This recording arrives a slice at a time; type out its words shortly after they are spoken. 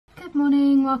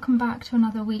morning, welcome back to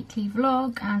another weekly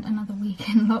vlog and another week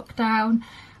in lockdown.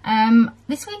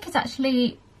 This week is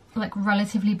actually like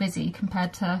relatively busy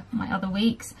compared to my other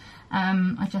weeks.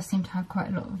 I just seem to have quite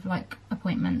a lot of like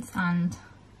appointments and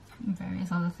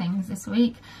various other things this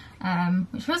week,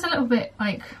 which feels a little bit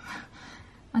like,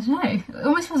 I don't know, it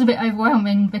almost feels a bit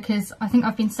overwhelming because I think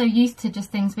I've been so used to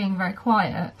just things being very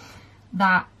quiet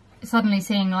that suddenly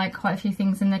seeing like quite a few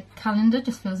things in the calendar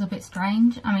just feels a bit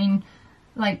strange. I mean,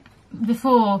 like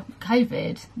before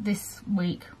COVID, this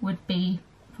week would be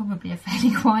probably a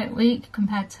fairly quiet week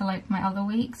compared to like my other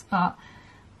weeks, but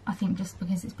I think just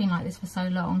because it's been like this for so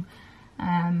long,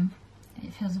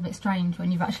 it feels a bit strange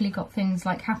when you've actually got things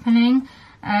like happening.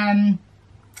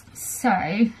 So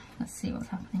let's see what's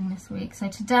happening this week. So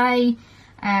today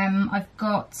I've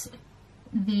got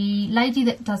the lady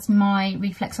that does my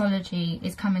reflexology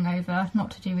is coming over,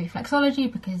 not to do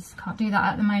reflexology because can't do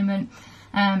that at the moment,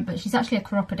 but she's actually a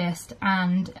chiropodist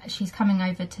and she's coming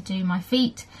over to do my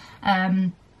feet.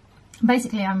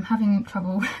 Basically I'm having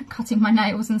trouble cutting my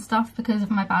nails and stuff because of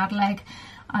my bad leg.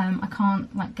 I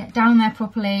can't like get down there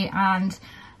properly and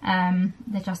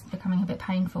they're just becoming a bit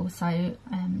painful, so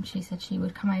she said she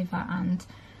would come over and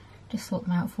just sort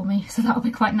them out for me, so that'll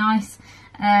be quite nice.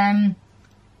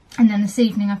 And then this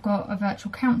evening I've got a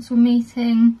virtual council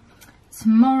meeting.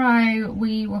 Tomorrow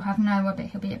we will have Noah, but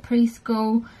he'll be at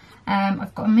preschool.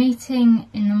 I've got a meeting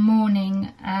in the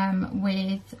morning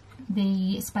with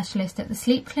the specialist at the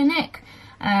sleep clinic.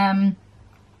 I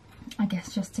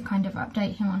guess just to kind of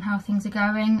update him on how things are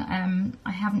going.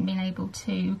 I haven't been able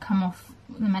to come off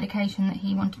the medication that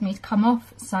he wanted me to come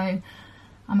off, so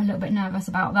I'm a little bit nervous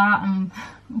about that and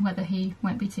whether he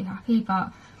won't be too happy,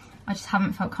 but I just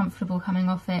haven't felt comfortable coming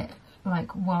off it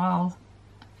like while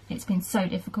it's been so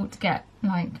difficult to get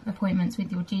like appointments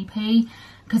with your GP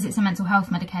because it's a mental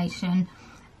health medication.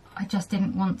 I just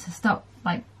didn't want to start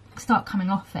coming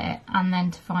off it and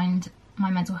then to find my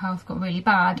mental health got really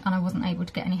bad and I wasn't able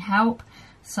to get any help,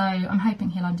 so I'm hoping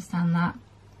he'll understand that.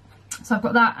 So I've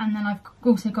got that, and then I've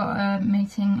also got a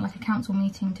meeting, like a council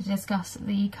meeting, to discuss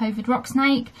the COVID rock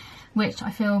snake, which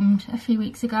I filmed a few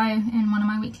weeks ago in one of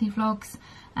my weekly vlogs.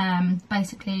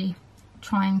 Basically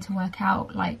trying to work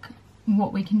out like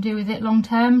what we can do with it long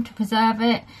term to preserve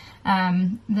it.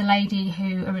 The lady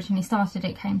who originally started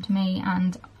it came to me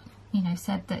and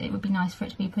said that it would be nice for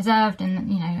it to be preserved,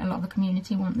 and a lot of the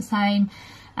community want the same.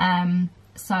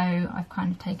 So I've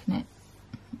kind of taken it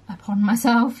upon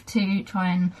myself to try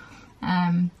and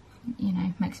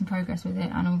make some progress with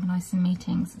it and organise some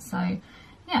meetings. So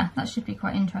yeah, that should be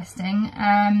quite interesting.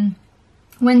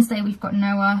 Wednesday we've got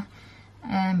Noah,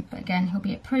 but again he'll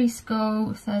be at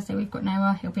preschool. Thursday we've got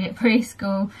Noah, he'll be at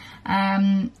preschool.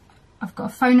 I've got a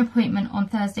phone appointment on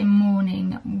Thursday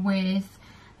morning with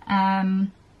I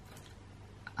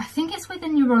think it's with a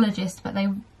neurologist, but they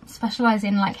specialise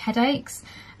in like headaches.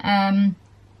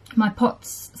 My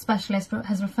POTS specialist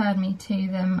has referred me to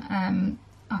them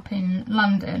up in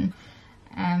London.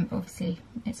 Obviously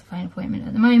it's a phone appointment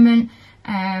at the moment,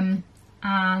 and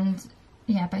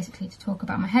yeah, basically to talk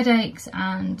about my headaches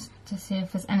and to see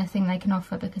if there's anything they can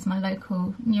offer, because my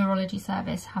local neurology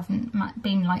service haven't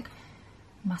been like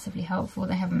massively helpful.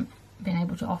 They haven't been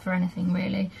able to offer anything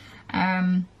really.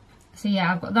 So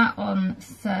yeah, I've got that on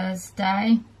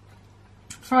Thursday.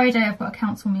 Friday I've got a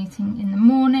council meeting in the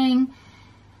morning,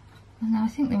 and then I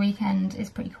think the weekend is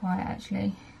pretty quiet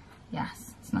actually.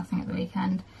 Yes, it's nothing at the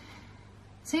weekend.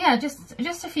 So yeah, just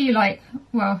a few a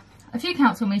few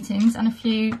council meetings and a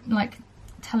few like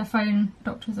telephone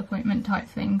doctor's appointment type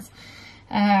things.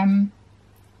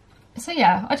 So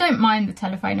yeah, I don't mind the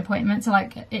telephone appointments.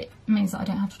 Like, it means that I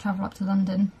don't have to travel up to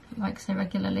London like so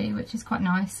regularly, which is quite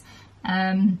nice.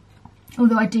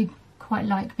 Although I do quite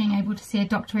like being able to see a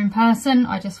doctor in person.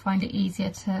 I just find it easier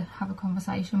to have a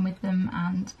conversation with them,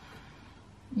 and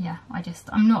yeah,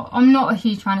 I'm not a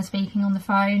huge fan of speaking on the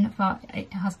phone, but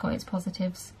it has got its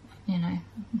positives,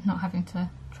 not having to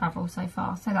travel so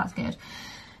far, so that's good.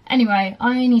 Anyway,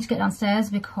 I need to get downstairs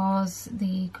because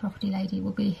the chiropody lady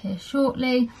will be here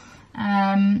shortly.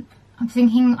 I'm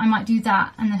thinking I might do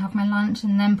that and then have my lunch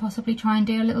and then possibly try and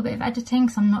do a little bit of editing,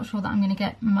 because I'm not sure that I'm going to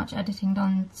get much editing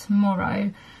done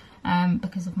tomorrow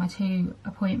because of my 2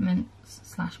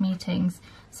 appointments / meetings.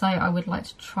 So I would like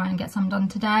to try and get some done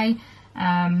today,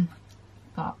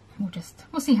 but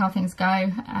we'll see how things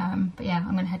go. But yeah,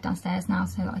 I'm going to head downstairs now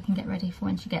so that I can get ready for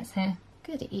when she gets here.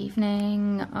 Good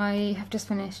evening. I have just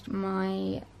finished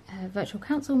my virtual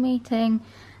council meeting.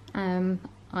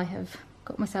 I have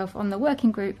got myself on the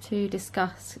working group to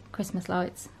discuss Christmas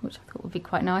lights, which I thought would be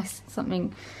quite nice.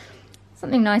 Something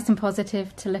something nice and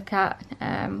positive to look at.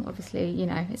 Obviously, you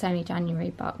know, it's only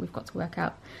January, but we've got to work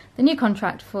out the new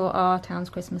contract for our town's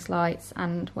Christmas lights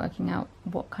and working out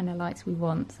what kind of lights we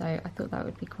want. So I thought that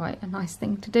would be quite a nice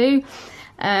thing to do.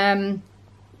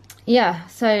 Yeah,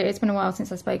 so it's been a while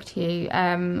since I spoke to you.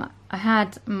 I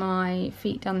had my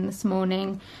feet done this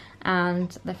morning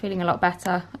and they're feeling a lot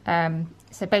better.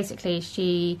 So basically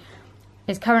she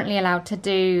is currently allowed to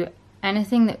do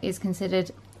anything that is considered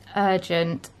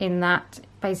urgent, in that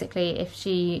basically if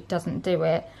she doesn't do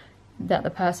it, that the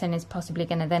person is possibly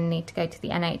going to then need to go to the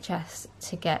NHS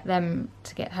to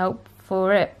get help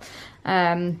for it.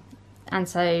 And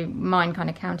so mine kind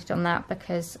of counted on that,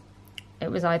 because it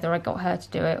was either I got her to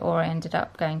do it or I ended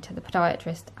up going to the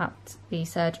podiatrist at the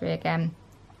surgery again.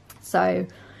 So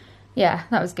yeah,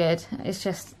 that was good.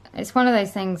 It's one of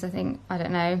those things, I think, I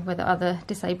don't know whether other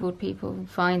disabled people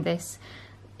find this,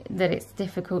 that it's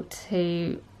difficult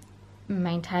to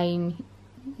maintain,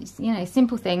 you know,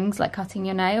 simple things like cutting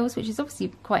your nails, which is obviously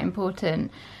quite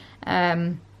important,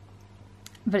 but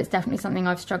it's definitely something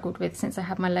I've struggled with since I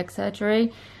had my leg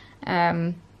surgery,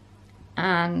 and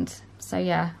so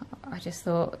yeah, I just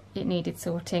thought it needed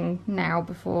sorting now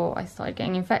before I started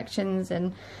getting infections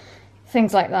and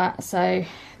things like that. So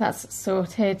that's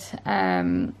sorted.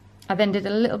 I then did a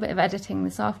little bit of editing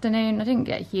this afternoon. I didn't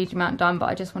get a huge amount done, but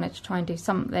I just wanted to try and do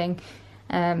something,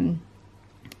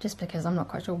 just because I'm not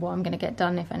quite sure what I'm going to get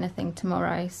done, if anything,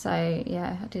 tomorrow. So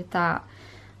yeah, I did that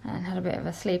and had a bit of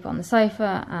a sleep on the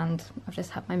sofa, and I've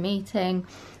just had my meeting.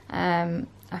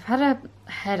 I've had a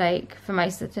headache for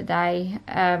most of today,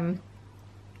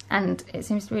 and it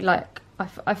seems to be like,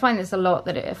 I find this a lot,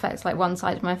 that it affects like one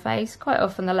side of my face, quite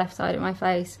often the left side of my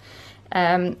face.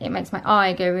 It makes my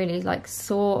eye go really like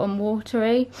sore and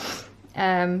watery,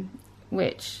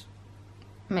 which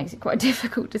makes it quite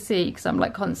difficult to see, because I'm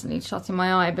like constantly shutting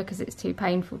my eye because it's too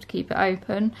painful to keep it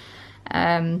open.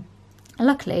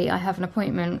 Luckily I have an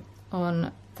appointment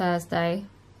on Thursday,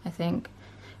 I think,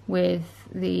 with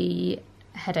the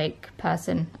headache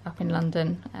person up in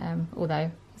London,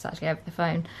 although it's actually over the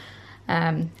phone.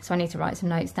 So I need to write some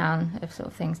notes down of sort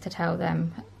of things to tell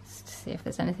them, to see if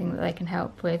there's anything that they can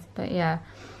help with. But yeah,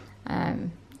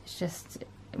 it's just,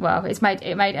 well, it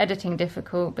made editing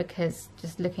difficult, because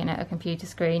just looking at a computer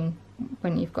screen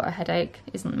when you've got a headache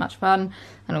isn't much fun,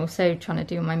 and also trying to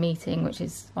do my meeting, which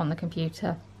is on the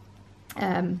computer,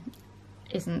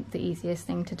 isn't the easiest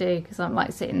thing to do, because I'm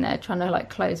like sitting there trying to like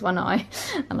close one eye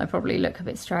and I probably look a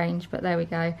bit strange, but there we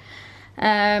go.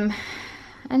 And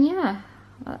yeah,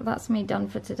 that's me done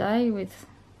for today with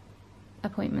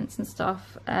appointments and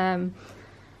stuff.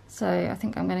 So I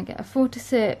think I'm going to get a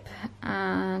Fortisip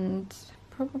and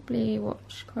probably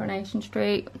watch Coronation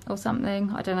Street or something.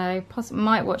 I don't know,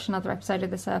 might watch another episode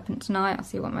of The Serpent tonight. I'll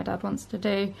see what my dad wants to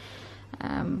do.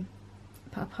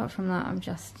 But apart from that, I'm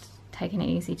just taking it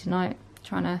easy tonight,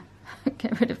 trying to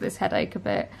get rid of this headache a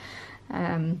bit.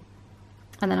 And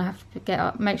then I have to get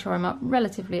up, make sure I'm up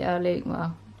relatively early,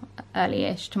 well,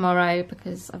 early-ish tomorrow,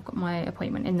 because I've got my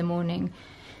appointment in the morning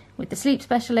with the sleep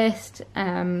specialist.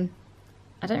 I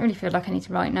don't really feel like I need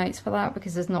to write notes for that,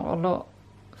 because there's not a lot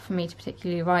for me to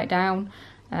particularly write down,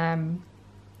 and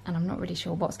I'm not really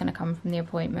sure what's going to come from the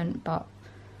appointment, but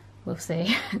we'll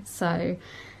see. So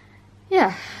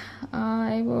yeah,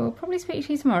 I will probably speak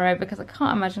to you tomorrow, because I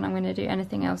can't imagine I'm going to do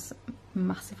anything else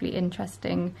massively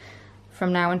interesting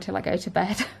from now until I go to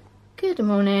bed. Good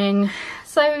morning.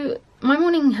 So my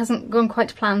morning hasn't gone quite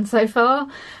to plan so far.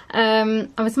 I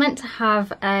was meant to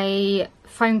have a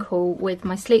phone call with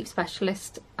my sleep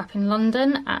specialist up in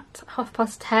London at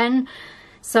 10:30.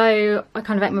 So I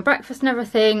kind of ate my breakfast and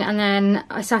everything, and then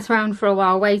I sat around for a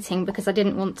while waiting, because I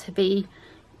didn't want to be,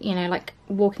 you know, like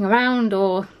walking around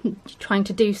or trying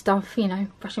to do stuff, you know,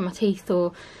 brushing my teeth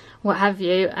or what have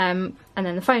you. And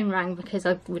then the phone rang, because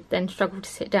I would then struggle to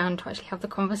sit down to actually have the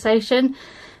conversation.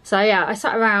 So yeah, I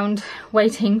sat around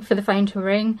waiting for the phone to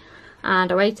ring,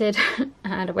 and I waited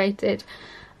and I waited,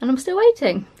 and I'm still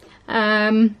waiting.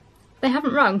 They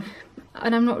haven't rung,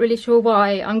 and I'm not really sure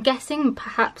why. I'm guessing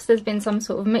perhaps there's been some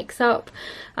sort of mix-up.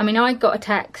 I mean, I got a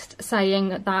text saying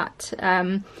that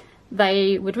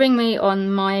they would ring me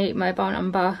on my mobile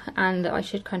number, and I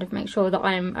should kind of make sure that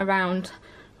I'm around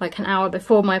like an hour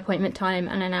before my appointment time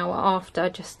and an hour after,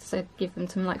 just to give them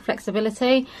some like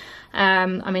flexibility.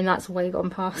 I mean, that's way gone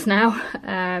past now.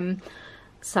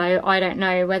 So I don't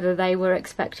know whether they were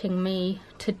expecting me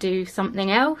to do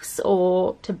something else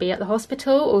or to be at the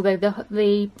hospital, although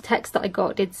the text that I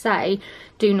got did say,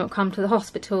 do not come to the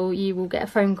hospital, you will get a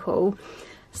phone call.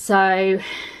 So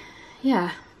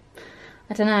yeah,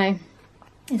 I don't know.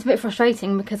 it's a bit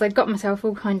frustrating because I got myself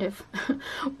all kind of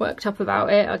worked up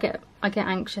about it. I get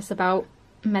anxious about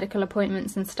medical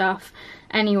appointments and stuff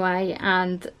anyway,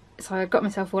 and so I got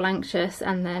myself all anxious,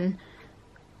 and then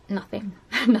nothing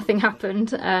happened.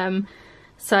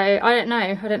 So I don't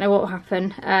know what will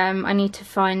happen. I need to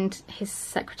find his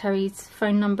secretary's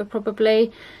phone number,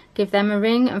 probably give them a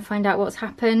ring and find out what's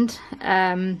happened.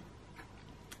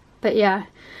 But yeah,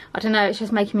 I don't know, it's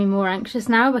just making me more anxious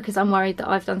now because I'm worried that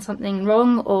I've done something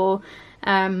wrong, or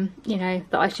you know,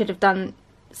 that I should have done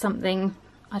something,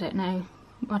 I don't know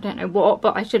what,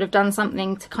 but I should have done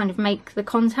something to kind of make the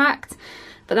contact.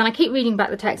 But then I keep reading back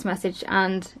the text message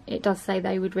and it does say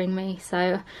they would ring me,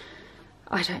 so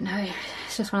I don't know,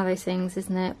 it's just one of those things,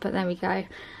 isn't it? But there we go.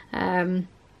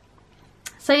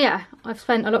 So yeah, I've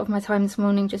spent a lot of my time this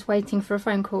morning just waiting for a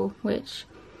phone call, which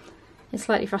is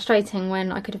slightly frustrating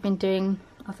when I could have been doing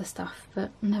other stuff,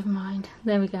 but never mind,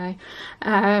 there we go.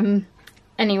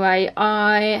 Anyway,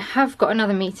 I have got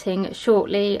another meeting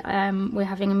shortly. We're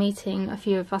having a meeting, a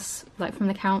few of us, like from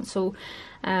the council,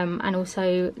 and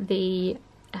also the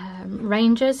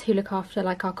rangers who look after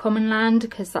like our common land,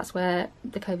 because that's where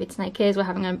the COVID snake is. We're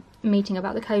having a meeting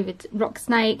about the COVID rock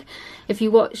snake. If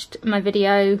you watched my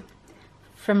video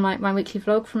from like my weekly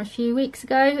vlog from a few weeks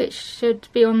ago, it should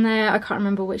be on there. I can't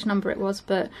remember which number it was,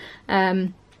 but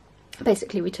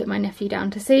basically we took my nephew down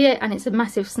to see it, and it's a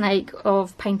massive snake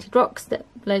of painted rocks that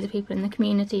loads of people in the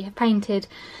community have painted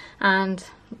and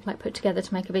like put together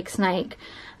to make a big snake.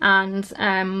 And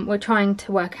we're trying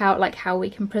to work out like how we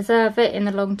can preserve it in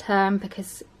the long term,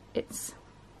 because it's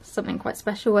something quite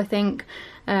special, I think.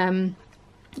 You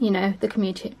know, the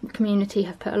community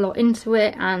have put a lot into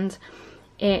it, and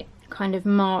it kind of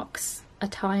marks a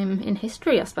time in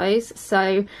history, I suppose.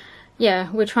 So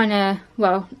yeah, we're trying to,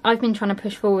 well, I've been trying to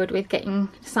push forward with getting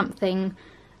something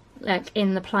like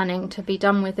in the planning to be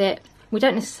done with it. We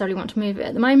don't necessarily want to move it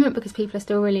at the moment because people are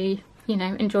still really, you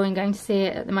know, enjoying going to see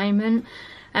it at the moment.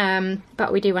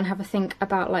 But we do want to have a think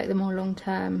about like the more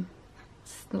long-term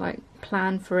like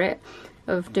plan for it,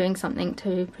 of doing something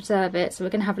to preserve it. So we're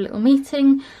going to have a little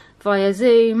meeting via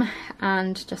Zoom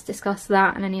and just discuss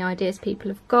that and any ideas people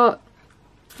have got.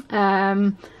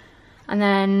 And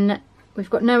then we've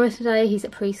got Noah today, he's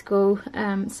at preschool,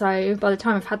 so by the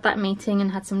time I've had that meeting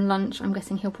and had some lunch, I'm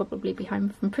guessing he'll probably be home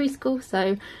from preschool,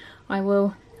 so I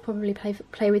will probably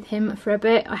play with him for a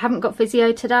bit. I haven't got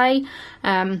physio today.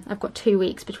 I've got 2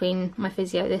 weeks between my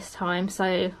physio this time,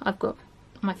 so I've got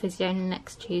my physio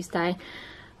next Tuesday,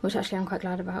 which actually I'm quite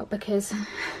glad about because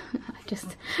I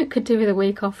just could do with a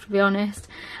week off, to be honest.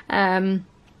 So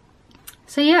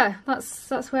yeah,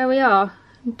 that's where we are.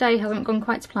 Day hasn't gone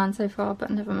quite to plan so far,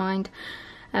 but never mind.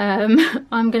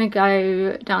 I'm gonna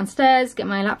go downstairs, get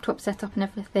my laptop set up and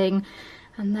everything,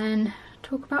 and then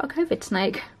talk about a COVID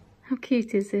snake. How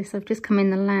cute is this? I've just come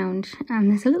in the lounge and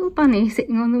there's a little bunny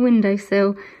sitting on the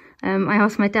windowsill. I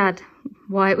asked my dad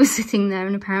why it was sitting there,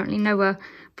 and apparently Noah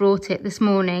brought it this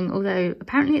morning, although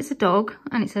apparently it's a dog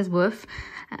and it says woof.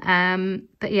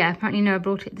 But yeah, apparently Noah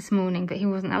brought it this morning, but he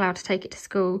wasn't allowed to take it to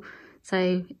school,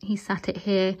 so he sat it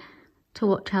here to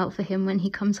watch out for him when he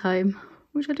comes home,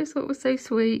 which I just thought was so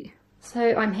sweet.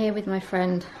 So I'm here with my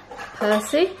friend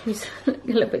Percy, who's a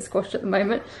little bit squashed at the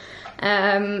moment.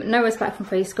 Noah's back from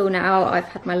preschool now. I've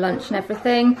had my lunch and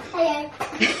everything. Hello.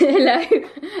 Hello.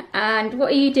 And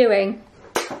what are you doing?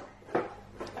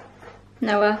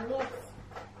 Noah? Yes.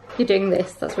 You're doing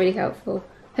this, that's really helpful.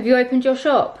 Have you opened your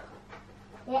shop?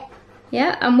 Yeah.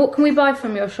 Yeah, and what can we buy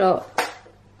from your shop?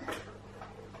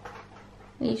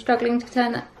 Are you struggling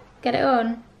to get it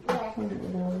on? Yeah.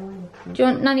 Do you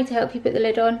want Nanny to help you put the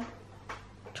lid on?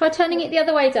 Try turning it the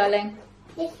other way, darling.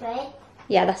 This way?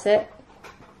 Yeah, that's it.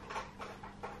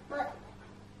 What?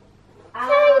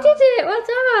 Oh, you did it, well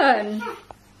done.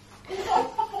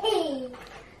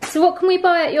 So what can we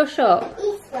buy at your shop?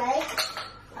 This way.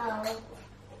 Oh.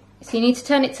 So you need to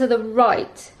turn it to the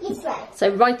right. This way. So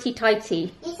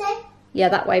righty-tighty. This way? Yeah,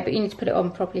 that way, but you need to put it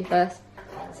on properly first.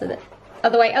 So that,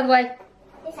 other way, other way.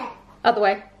 This way. Other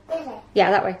way. This way. Yeah,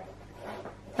 that way.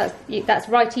 That's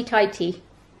righty-tighty.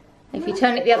 If you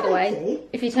turn it the other way,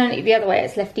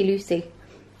 it's lefty-loosey.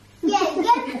 Yeah,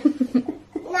 yeah.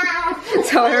 Now, That's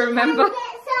how I remember. get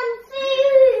some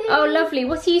food. Oh, lovely.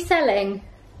 What are you selling?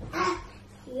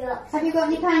 Yeah. Have you got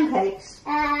any pancakes?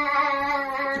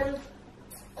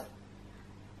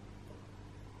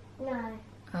 No.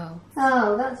 Oh.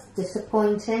 Oh, that's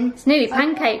disappointing. It's nearly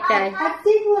pancake day. I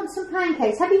did want some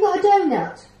pancakes. Have you got a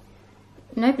donut?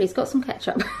 Nobody's got some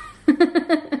ketchup.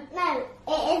 No,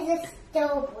 it is a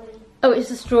strawberry. Oh,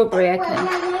 it's a strawberry, okay. Well,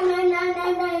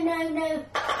 no.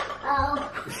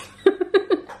 Oh.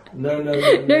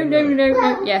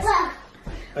 No. Yes.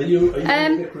 Are you being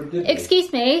a bit ridiculous?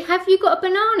 Excuse me, have you got a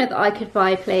banana that I could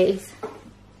buy, please?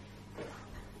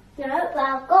 No, but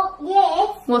I've got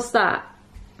this. What's that?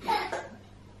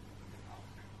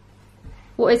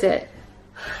 What is it?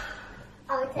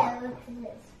 I'll tell you what it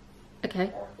is.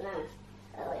 Okay, Oh, no.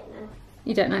 Oh, wait, no.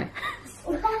 you don't know.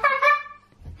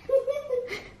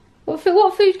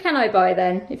 What food can I buy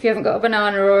then? If you haven't got a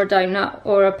banana or a donut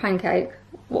or a pancake,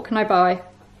 what can I buy?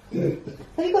 Have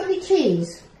you got any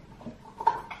cheese?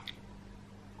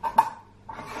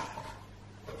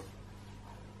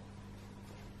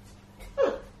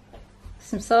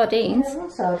 Some sardines. No,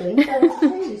 not sardines, there's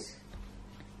cheese.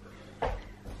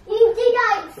 You do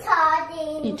like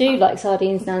sardines. You do like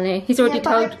sardines, Nanny. He's already Yeah,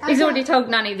 but told. I He's don't- already told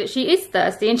Nanny that she is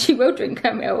thirsty and she will drink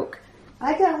her milk.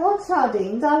 I don't want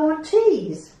sardines, I want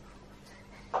cheese.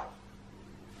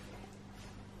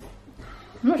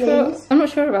 I'm not sure. Please? I'm not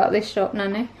sure about this shop,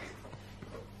 Nanny.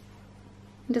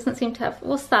 It doesn't seem to have.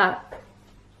 What's that?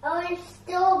 Orange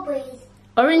strawberries.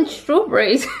 Orange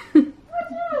strawberries.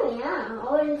 Oh, yeah,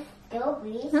 orange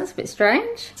strawberries. That's a bit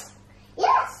strange.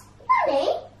 Yes,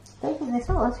 Nanny. Don't think they're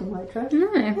so in Waitrose.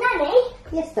 No. Nanny,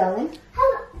 Yes, darling.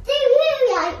 do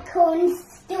you like orange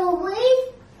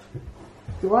strawberries?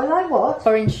 Do I like what?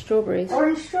 Orange strawberries.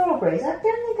 Orange strawberries. I don't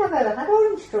think I've ever had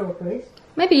orange strawberries.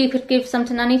 Maybe you could give some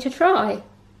to Nanny to try.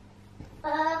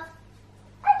 Okay.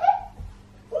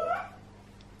 Yeah.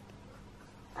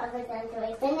 I'll go down to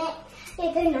open it. Here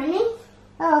you go, Nanny.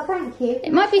 Oh, thank you.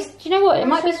 It might be. Do you know what? It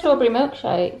might be strawberry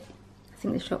milkshake. I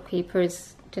think the shopkeeper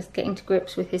is just getting to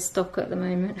grips with his stock at the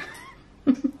moment.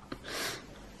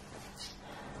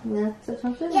 Yeah,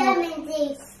 sometimes I don't Yeah, know.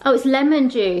 Mindy. Oh, it's lemon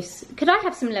juice. Could I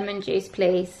have some lemon juice,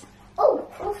 please? Oh,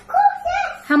 of course,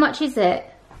 yes. How much is it?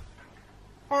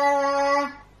 Uh,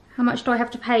 How much do I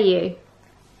have to pay you?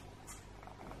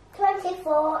 £24.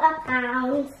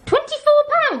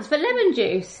 £24 for lemon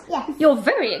juice? Yes. You're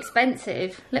very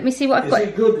expensive. Let me see what I've Is got.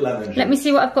 it good lemon juice? Let me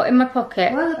see what I've got in my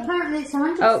pocket. Well, apparently it's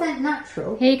 100% Oh.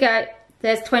 natural. Here you go.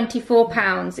 There's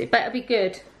 £24. It better be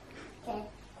good. Okay.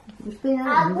 It's been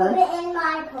I'll opened put though. it in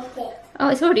my pocket. Oh,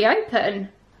 it's already open.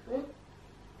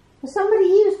 Has somebody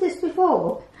used this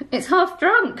before? It's half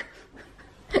drunk.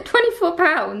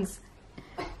 £24.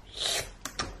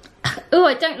 Oh,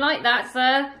 I don't like that,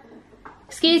 sir.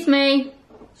 Excuse me.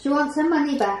 She wants her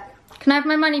money back. Can I have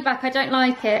my money back? I don't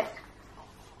like it.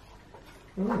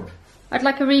 Oh. I'd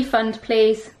like a refund,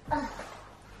 please. Oh,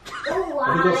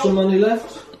 Have you got some money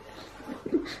left?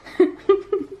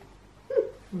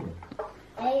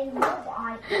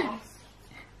 I guess.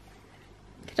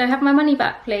 Could I have my money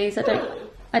back, please? I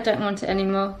don't want it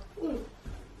anymore.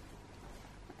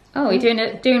 Oh, you're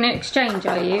doing an exchange,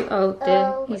 are you? Oh dear.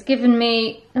 Oh. He's given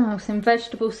me some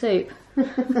vegetable soup.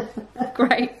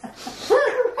 Great. Just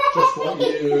what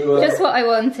you... Just what I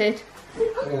wanted.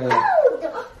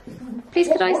 Oh, Please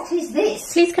could I What is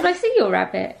this? please could I see your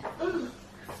rabbit?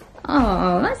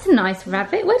 Oh, that's a nice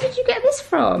rabbit. Where did you get this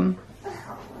from?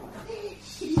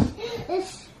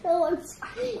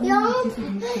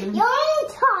 long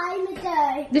time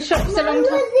ago. The shop's a Mine long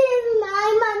time. was in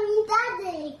my mummy and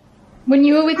daddy. When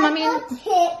you were with I mummy and got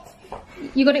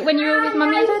it, you got it when you were with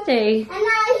mummy and daddy. and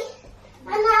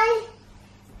I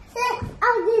said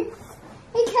I did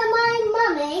it to my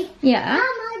mummy and Yeah. my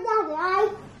daddy. I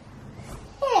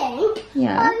think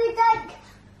Yeah. I was like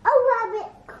a rabbit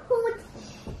called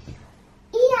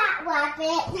that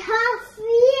rabbit,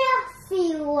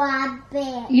 fluffy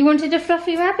rabbit. You wanted a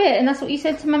fluffy rabbit, and that's what you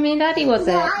said to mummy and daddy, was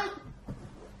it?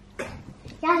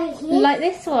 Like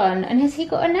this one. And has he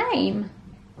got a name?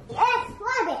 Yes,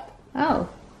 rabbit. Oh,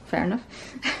 fair enough.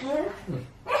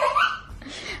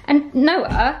 And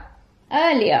Noah,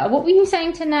 earlier, what were you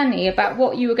saying to Nanny about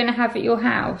what you were going to have at your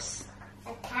house?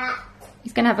 A cat.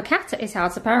 He's going to have a cat at his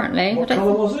house, apparently. What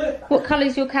colour was it? What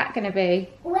colour's your cat going to be?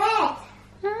 Red.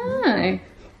 Oh.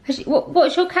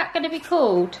 What's your cat going to be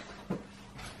called?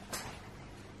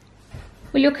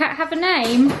 Will your cat have a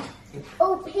name?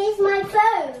 Oh, here's my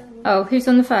phone. Oh, who's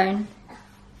on the phone?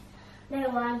 No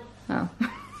one. Oh,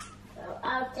 So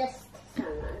I'll just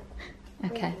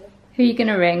someone. okay. Who are you going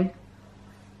to ring?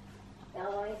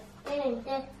 So I need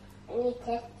to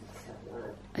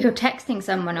someone. You're texting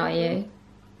someone, are you?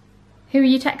 Who are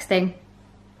you texting?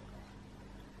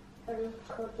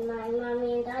 Called my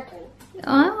mummy and daddy.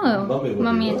 Oh, Mummy would be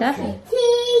mummy and watching. daddy.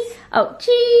 Cheese. Oh,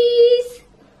 cheese!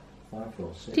 5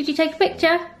 or 6. Did you take a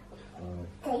picture?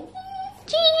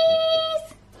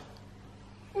 Cheese!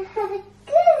 Good.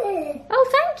 Oh,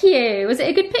 thank you. Was it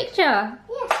a good picture?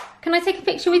 Yes. Can I take a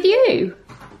picture with you?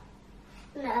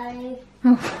 No.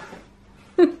 Oh.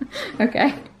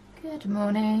 Okay. Good. Good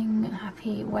morning,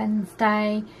 happy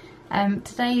Wednesday.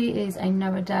 Today is a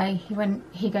Noah day.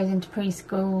 He goes into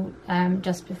preschool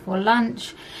just before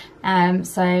lunch,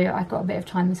 so I got a bit of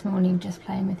time this morning just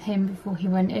playing with him before he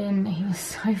went in. He was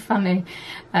so funny.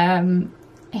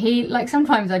 He, like,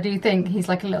 sometimes I do think he's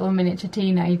like a little miniature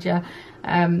teenager,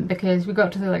 because we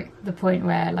got to the point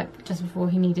where, like, just before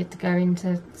he needed to go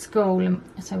into school, and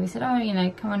so we said, oh, you know,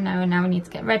 come on now we need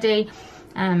to get ready.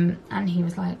 And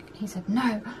he said,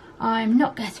 no, I'm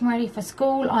not getting ready for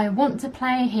school, I want to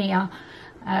play here.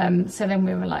 So then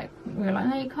we were like,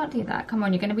 no, you can't do that, come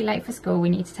on, you're going to be late for school, we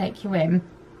need to take you in.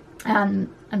 And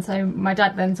so my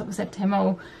dad then sort of said to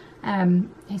him,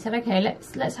 he said, okay,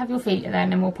 let's have your feet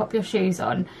then, and we'll pop your shoes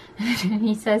on. And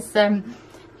he says,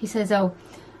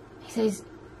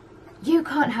 you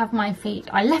can't have my feet,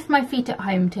 I left my feet at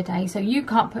home today, so you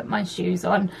can't put my shoes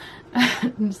on.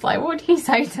 And it's like, what do you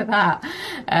say to that?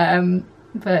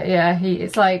 But yeah,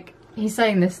 it's like he's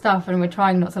saying this stuff and we're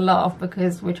trying not to laugh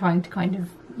because we're trying to kind of,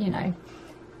 you know,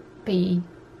 be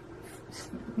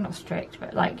not strict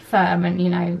but like firm, and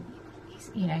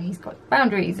he's got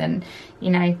boundaries, and you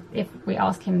know, if we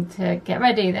ask him to get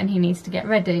ready then he needs to get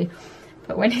ready.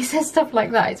 But when he says stuff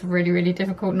like that, it's really, really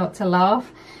difficult not to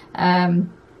laugh.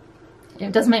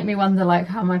 It does make me wonder, like,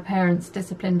 how my parents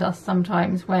disciplined us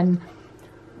sometimes when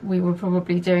we were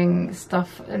probably doing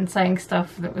stuff and saying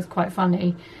stuff that was quite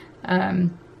funny.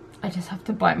 I just have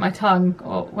to bite my tongue,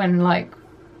 or when, like,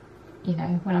 you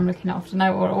know, when I'm looking after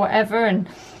Noah or whatever, and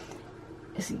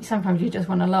sometimes you just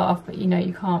want to laugh, but you know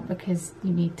you can't because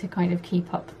you need to kind of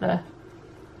keep up the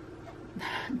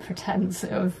pretense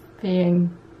of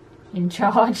being in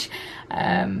charge.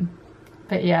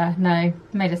 But yeah, no,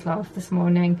 made us laugh this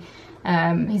morning.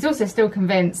 He's also still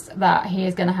convinced that he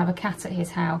is going to have a cat at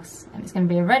his house, and it's going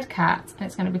to be a red cat, and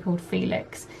it's going to be called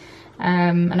Felix.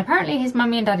 And apparently his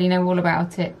mummy and daddy know all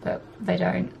about it, but they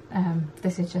don't.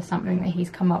 This is just something that he's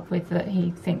come up with that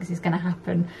he thinks is going to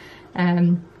happen.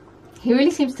 He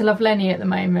really seems to love Lennie at the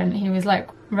moment. He was like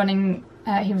running,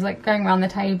 he was like going around the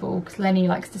table because Lennie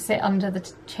likes to sit under the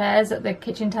chairs at the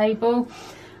kitchen table.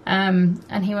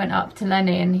 And he went up to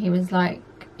Lennie and he was like,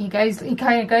 he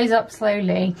kind of goes up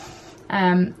slowly,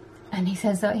 and he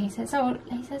says,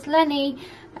 Lennie,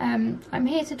 I'm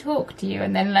here to talk to you.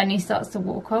 And then Lennie starts to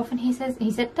walk off, and he said,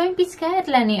 don't be scared,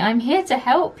 Lennie, I'm here to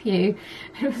help you.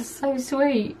 It was so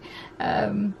sweet.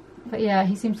 But yeah,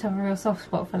 he seems to have a real soft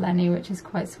spot for Lennie, which is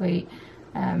quite sweet.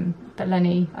 But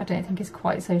Lennie, I don't think, is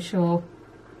quite so sure.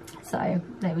 So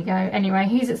there we go. Anyway,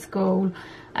 he's at school.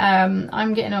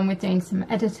 I'm getting on with doing some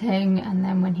editing, and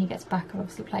then when he gets back I'll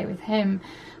obviously play with him.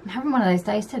 I'm having one of those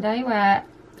days today where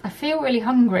I feel really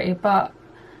hungry, but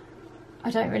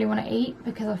I don't really want to eat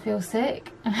because I feel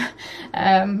sick.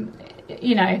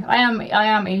 You know, I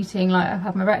am eating, like I've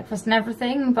had my breakfast and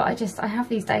everything, but I have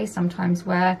these days sometimes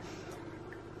where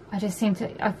I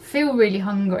feel really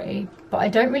hungry, but I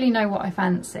don't really know what I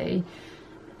fancy.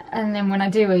 And then when I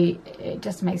do eat, it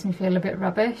just makes me feel a bit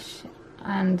rubbish.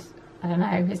 And I don't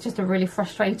know, it's just a really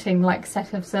frustrating, like,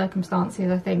 set of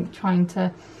circumstances, I think, trying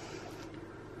to,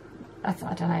 I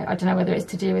don't know whether it's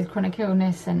to do with chronic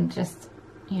illness and just,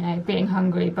 you know, being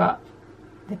hungry, but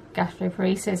the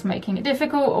gastroparesis making it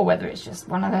difficult, or whether it's just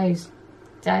one of those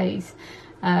days.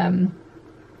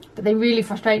 But they really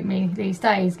frustrate me these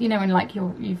days, you know, when, like,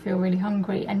 you feel really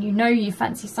hungry and you know you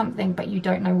fancy something, but you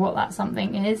don't know what that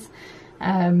something is.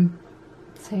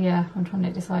 So yeah, I'm trying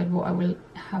to decide what I will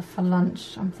have for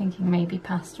lunch. I'm thinking maybe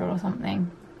pasta or something.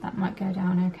 That might go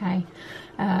down okay.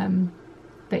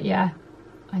 But yeah,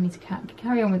 I need to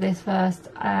carry on with this first.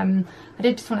 I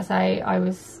did just want to say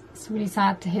it's really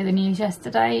sad to hear the news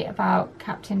yesterday about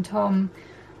Captain Tom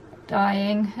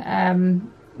dying.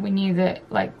 We knew that,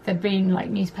 like, there'd been, like,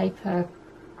 newspaper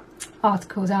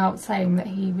articles out saying that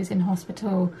he was in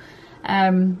hospital.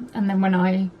 And then when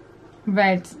I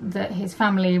read that his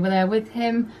family were there with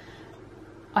him,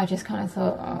 I just kind of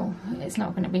thought, oh, it's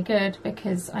not going to be good,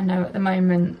 because I know at the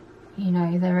moment, you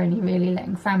know, they're only really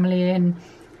letting family in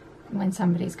when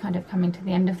somebody's kind of coming to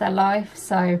the end of their life.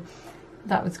 So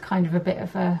that was kind of a bit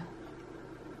of a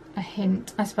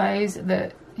hint, I suppose,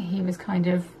 that he was kind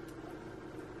of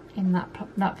in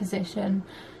that position.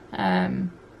 But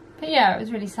yeah, it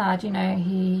was really sad, you know.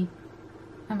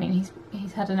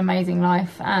 He's had an amazing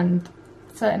life, and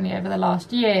certainly over the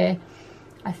last year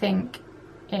I think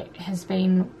it has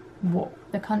been what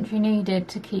the country needed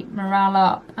to keep morale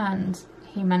up, and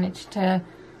he managed to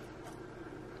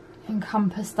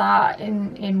encompass that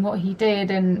in what he did,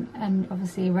 and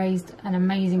obviously raised an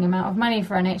amazing amount of money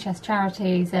for NHS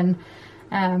charities, and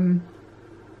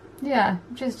yeah,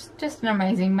 just an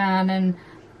amazing man. And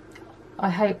I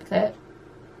hope that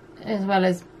as well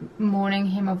as mourning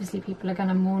him, obviously people are going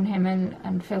to mourn him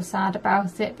and feel sad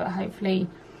about it, but hopefully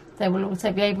they will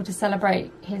also be able to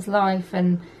celebrate his life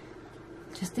and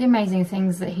just the amazing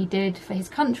things that he did for his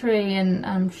country, and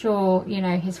I'm sure, you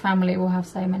know, his family will have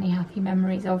so many happy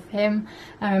memories of him.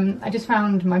 I just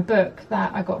found my book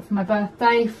that I got for my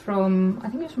birthday from, I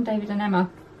think it was from David and Emma,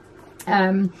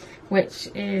 which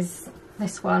is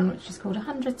this one, which is called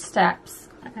 100 Steps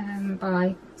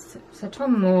by Sir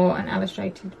Tom Moore and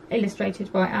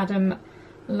illustrated by Adam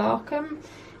Larkham.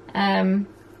 And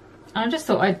I just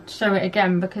thought I'd show it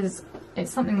again because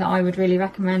it's something that I would really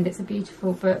recommend. It's a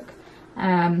beautiful book.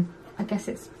 I guess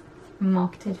it's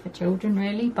marketed for children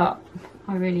really, but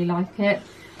I really like it.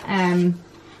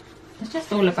 It's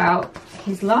just all about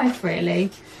his life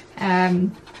really,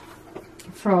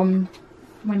 from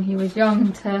when he was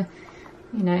young to,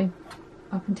 you know,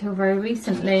 up until very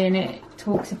recently, and it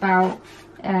talks about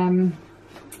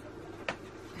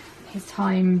his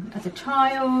time as a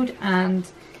child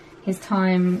and his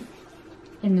time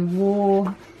in the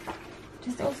war,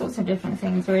 just all sorts of different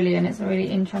things really. And it's a really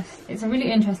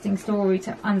interesting story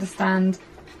to understand,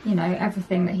 you know,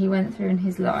 everything that he went through in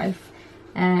his life,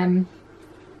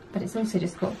 but it's also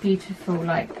just got beautiful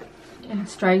like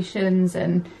illustrations,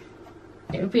 and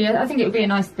I think it would be a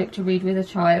nice book to read with a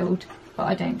child, but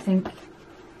I don't think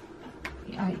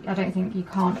you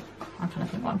can't. I'm trying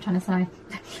to think what I'm trying to say.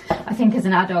 I think as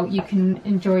an adult you can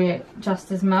enjoy it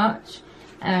just as much.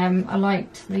 I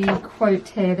liked the quote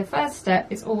here: the first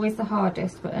step is always the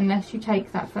hardest, but unless you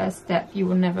take that first step you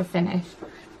will never finish,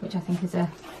 which I think is a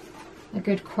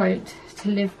good quote to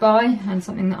live by, and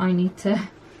something that I need to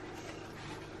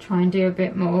try and do a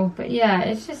bit more. But yeah,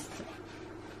 it's just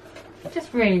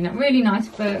really nice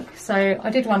book. So I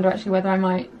did wonder actually whether I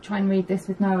might try and read this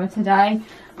with Noah today.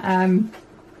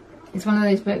 It's one of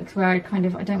those books where I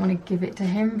don't want to give it to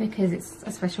him because it's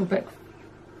a special book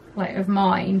like of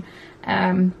mine,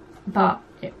 but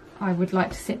I would like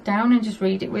to sit down and just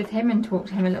read it with him and talk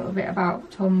to him a little bit about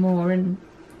Tom Moore and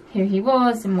who he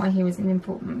was and why he was an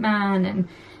important man and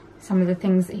some of the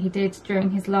things that he did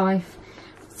during his life.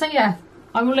 So yeah,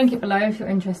 I will link it below if you're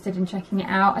interested in checking it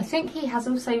out. I think he has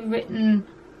also written,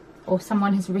 or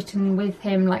someone has written with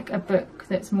him, like a book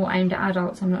that's more aimed at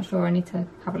adults. I'm not sure, I need to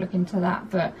have a look into that,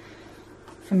 but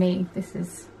for me this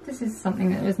is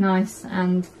something that was nice,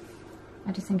 and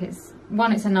I just think it's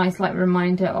a nice like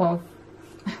reminder of,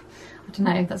 I don't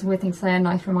know, that's a weird thing to say, a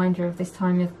nice reminder of this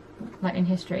time of like in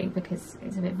history, because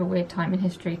it's a bit of a weird time in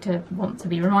history to want to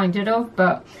be reminded of,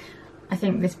 but I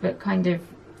think this book kind of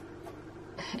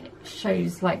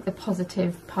shows like the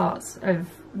positive parts of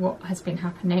what has been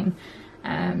happening,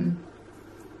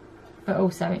 but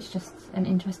also it's just an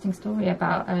interesting story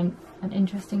about an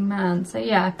interesting man. So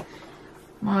yeah,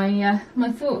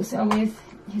 my thoughts are with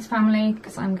his family,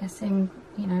 because I'm guessing,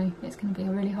 you know, it's going to be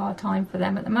a really hard time for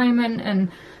them at the moment,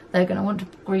 and they're going to want to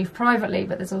grieve privately,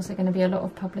 but there's also going to be a lot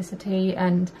of publicity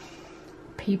and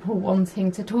people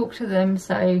wanting to talk to them.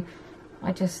 So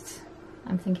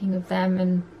I'm thinking of them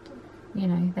and, you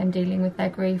know, them dealing with their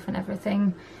grief and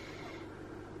everything.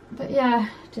 But yeah,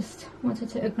 just wanted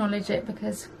to acknowledge it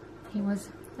because he was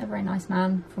a very nice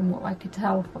man from what I could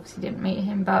tell. Obviously didn't meet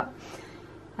him, but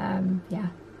yeah.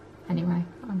 Anyway,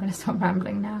 I'm going to stop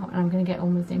rambling now and I'm going to get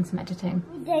on with doing some editing.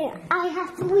 I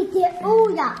have to read it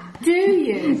all that. Do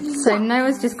you? So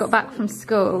Noah's just got back from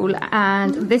school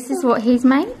and this is what he's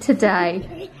made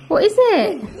today. What is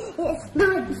it? It's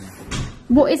nice.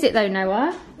 What is it though,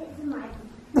 Noah?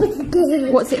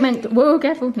 What's it meant to, whoa,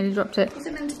 careful, nearly dropped it. What's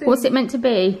it meant to be? What's it meant to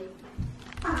be?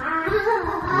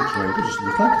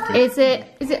 Is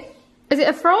it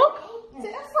a frog? Is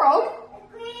it a frog?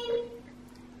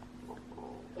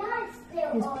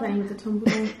 He's playing with the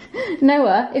tumbleweed.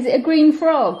 Noah, is it a green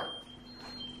frog?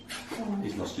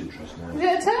 He's lost interest now. Is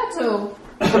it a turtle?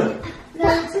 No,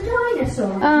 it's a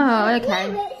dinosaur. Oh,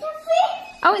 okay.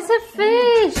 Oh, it's a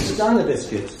fish. It's a dino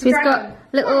biscuit. So he's got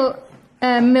little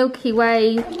Milky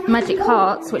Way magic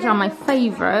hearts, which are my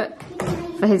favourite,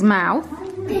 for his mouth.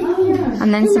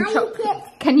 And then some chocolate.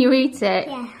 Can you eat it?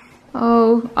 Yeah.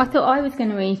 Oh, I thought I was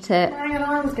going to eat it.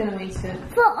 I was going to eat it.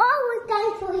 But I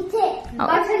was going to eat it. Oh.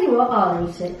 I tell you what, I'll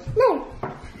eat it. No.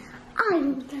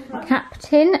 I'm going to.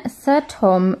 Captain Sir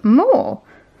Tom Moore.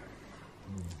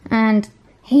 And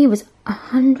he was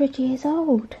 100 years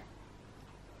old.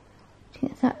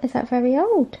 Is that very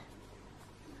old?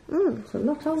 It's a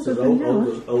lot older It's than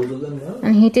now. older than now.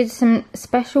 And he did some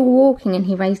special walking and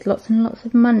he raised lots and lots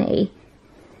of money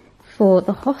for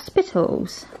the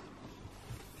hospitals.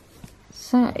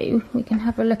 So we can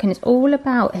have a look, and it's all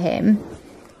about him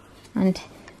and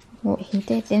what he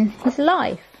did in his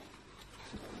life.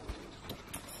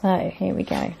 So here we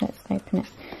go. Let's open it.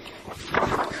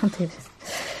 Can't do this.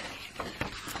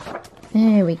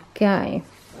 There we go.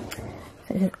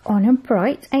 So it says, on a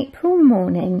bright April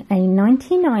morning, a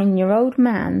 99-year-old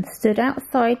man stood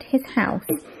outside his house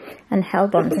and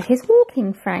held on to his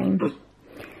walking frame.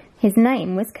 His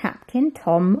name was Captain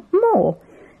Tom Moore,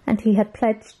 and he had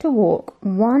pledged to walk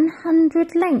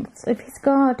 100 lengths of his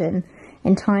garden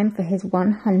in time for his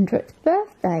 100th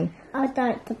birthday. I'd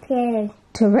like to play.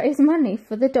 To raise money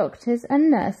for the doctors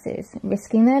and nurses,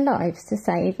 risking their lives to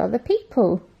save other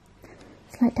people.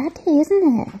 It's like Daddy,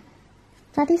 isn't it?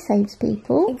 Daddy saves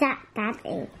people. Is that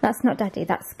Daddy? That's not Daddy,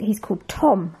 he's called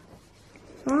Tom.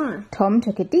 Oh. Tom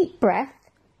took a deep breath.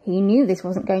 He knew this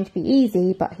wasn't going to be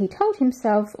easy, but he told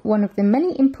himself one of the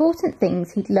many important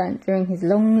things he'd learnt during his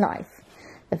long life.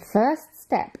 The first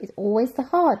step is always the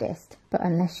hardest, but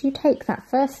unless you take that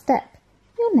first step,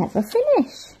 you'll never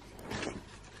finish.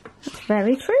 That's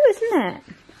very true, isn't it?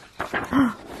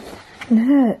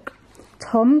 Look,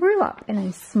 Tom grew up in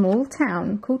a small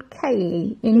town called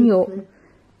Cayley in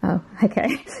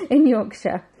in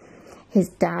Yorkshire. His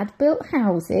dad built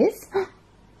houses,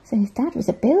 so his dad was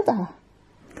a builder.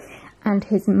 And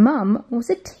his mum was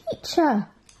a teacher,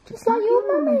 just like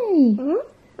your mummy.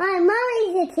 My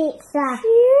mummy's a teacher. She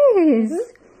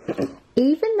is.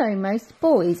 Even though most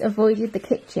boys avoided the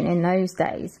kitchen in those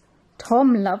days,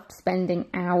 Tom loved spending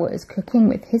hours cooking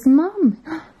with his mum.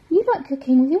 You like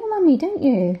cooking with your mummy, don't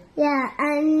you? Yeah,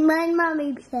 and when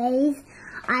mummy plays,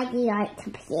 I do like to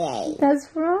play. That's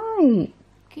right.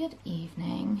 Good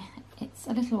evening. It's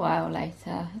a little while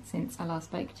later since I last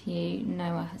spoke to you.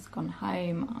 Noah has gone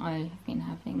home. I've been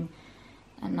having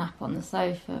a nap on the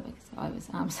sofa because I was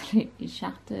absolutely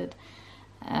shattered.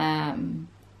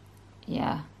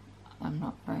 Yeah, I'm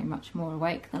not very much more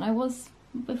awake than I was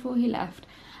before he left.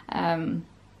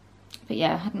 But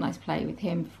yeah, I had a nice play with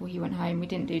him before he went home. We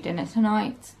didn't do dinner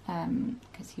tonight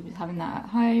because he was having that at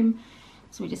home.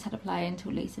 So we just had a play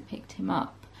until Lisa picked him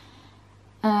up.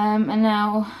 And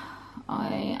now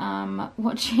I am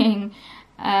watching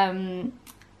a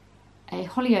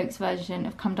Hollyoaks version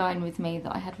of Come Dine With Me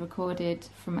that I had recorded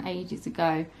from ages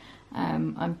ago.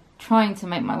 I'm trying to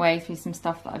make my way through some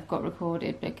stuff that I've got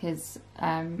recorded because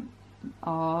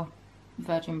our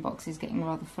Virgin box is getting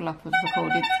rather full up of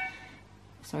recorded...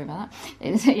 Sorry about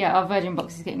that. Yeah, our Virgin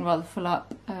box is getting rather full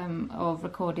up of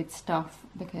recorded stuff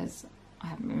because I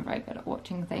haven't been very good at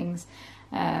watching things.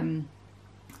 So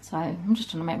I'm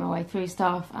just trying to make my way through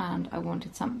stuff, and I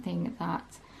wanted something that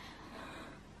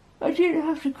I didn't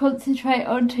have to concentrate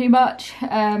on too much. So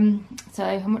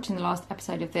I'm watching the last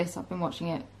episode of this. I've been watching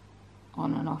it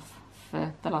on and off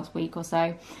for the last week or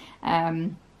so.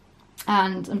 And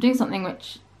I'm doing something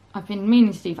which I've been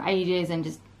meaning to do for ages and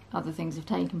just other things have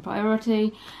taken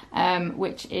priority,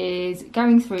 which is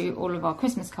going through all of our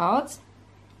Christmas cards.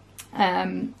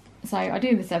 So I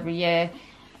do this every year.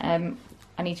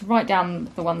 I need to write down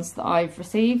the ones that I've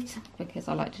received because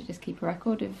I like to just keep a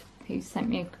record of who sent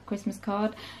me a Christmas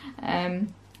card.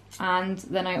 And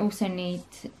then I also need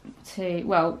to,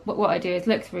 well, what I do is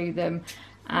look through them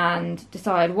and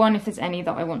decide, one, if there's any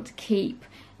that I want to keep.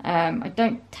 I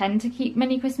don't tend to keep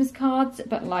many Christmas cards,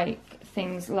 but like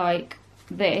things like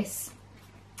this,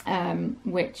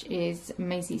 which is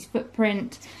Maisie's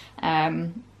footprint, I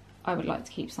would like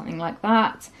to keep something like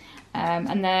that.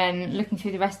 And then looking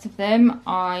through the rest of them,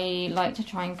 I like to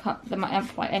try and cut them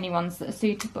up, like any ones that are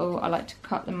suitable, I like to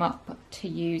cut them up to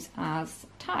use as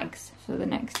tags for the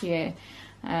next year,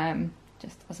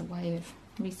 just as a way of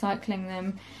recycling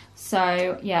them.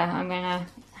 So yeah, I'm going to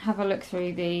have a look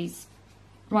through these,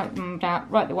 write them down,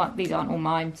 these aren't all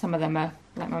mine, some of them are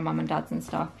like my mum and dad's and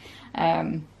stuff.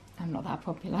 I'm not that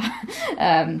popular.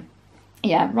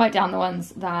 Yeah, write down the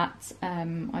ones that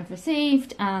I've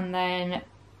received and then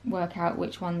work out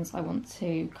which ones I want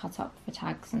to cut up for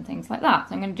tags and things like that.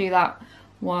 So I'm going to do that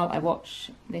while I watch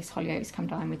this Hollyoaks Come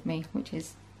Dine With Me, which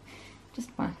is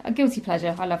just a guilty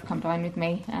pleasure. I love Come Dine With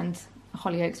Me, and a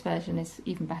Hollyoaks version is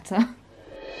even better.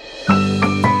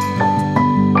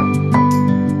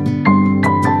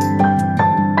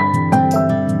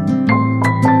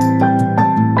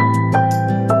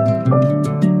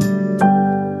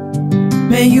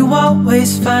 May you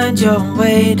always find your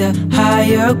way to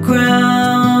higher ground.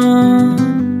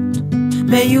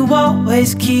 May you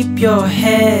always keep your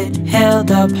head held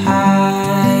up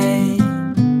high.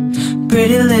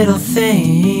 Pretty little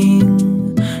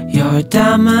thing, you're a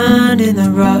diamond in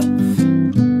the rough,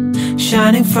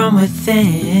 shining from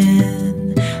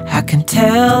within. I can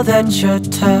tell that you're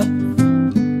tough.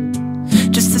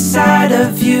 Just the sight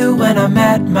of you when I'm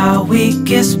at my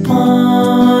weakest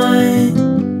point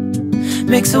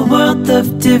makes a world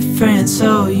of difference.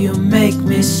 Oh, you make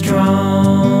me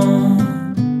strong,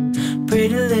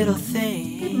 pretty little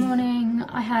thing. Good morning.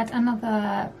 I had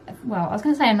another, well, I was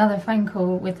going to say another phone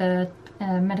call with a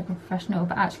medical professional,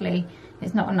 but actually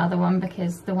it's not another one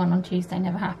because the one on Tuesday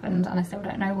never happened and I still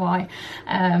don't know why.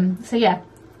 So yeah,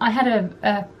 I had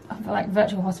a like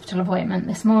virtual hospital appointment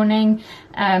this morning.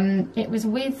 It was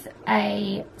with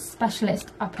a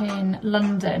specialist up in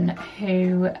London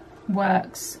who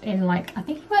works in, like, I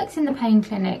think he works in the pain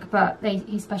clinic, but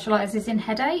he specialises in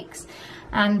headaches,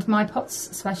 and my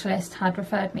POTS specialist had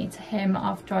referred me to him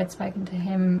after I'd spoken to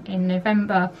him in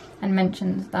November and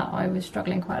mentioned that I was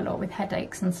struggling quite a lot with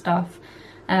headaches and stuff.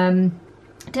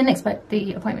 Didn't expect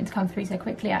the appointment to come through so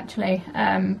quickly actually,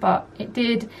 but it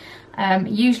did.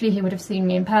 Usually he would have seen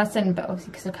me in person, but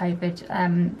obviously because of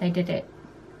COVID they did it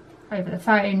over the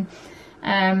phone,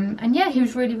 and yeah, he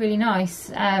was really, really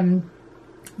nice,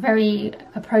 very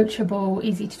approachable,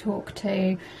 easy to talk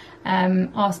to.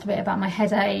 Asked a bit about my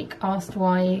headache, asked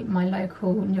why my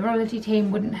local neurology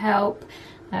team wouldn't help,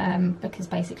 because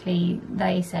basically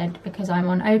they said because I'm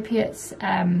on opiates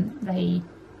they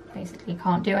basically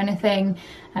can't do anything.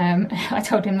 I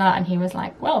told him that and he was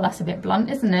like, well, that's a bit blunt,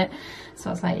 isn't it? So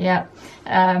I was like, yeah.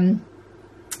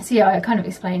 So yeah, I kind of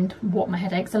explained what my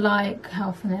headaches are like, how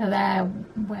often they're there,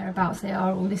 whereabouts they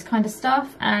are, all this kind of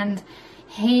stuff, and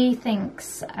he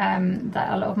thinks that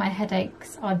a lot of my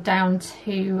headaches are down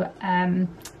to, I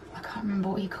can't remember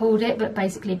what he called it, but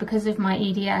basically because of my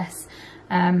EDS,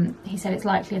 he said it's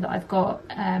likely that I've got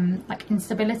like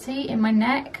instability in my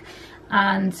neck,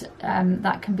 and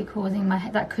that can be causing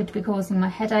could be causing my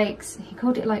headaches. He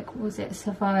called it, like, was it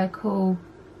cervical?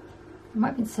 It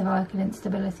might be cervical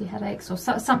instability headaches or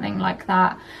something like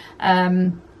that.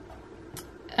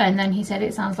 And then he said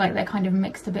it sounds like they're kind of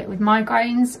mixed a bit with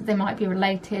migraines. They might be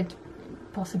related,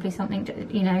 possibly something to,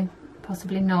 you know,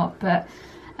 possibly not. But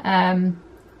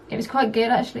it was quite good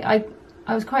actually. I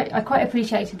quite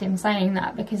appreciated him saying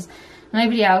that, because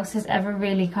nobody else has ever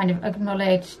really kind of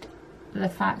acknowledged the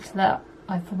fact that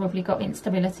I've probably got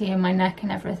instability in my neck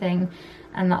and everything,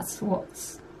 and that's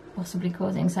what's possibly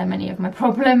causing so many of my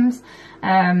problems.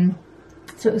 So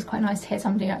it was quite nice to hear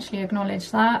somebody actually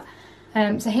acknowledge that.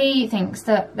 So he thinks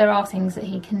that there are things that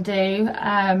he can do.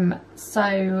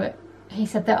 So he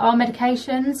said there are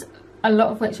medications, a lot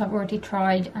of which I've already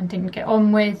tried and didn't get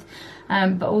on with,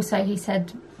 but also he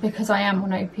said because I am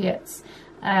on opiates,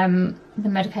 the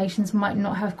medications might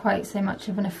not have quite so much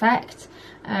of an effect.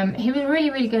 He was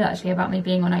really, really good actually about me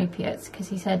being on opiates, because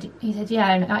he said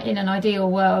yeah, in an ideal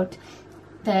world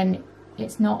then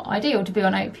it's not ideal to be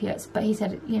on opiates, but he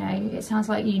said, you know, it sounds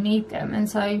like you need them and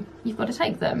so you've got to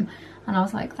take them. And I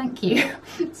was like, thank you,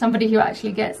 somebody who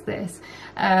actually gets this.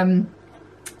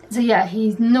 So yeah,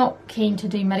 he's not keen to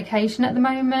do medication at the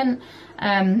moment,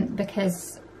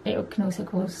 because it can also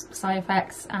cause side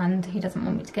effects and he doesn't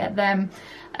want me to get them.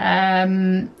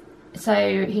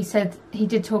 So he said, he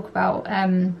did talk about,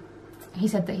 he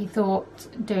said that he thought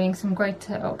doing some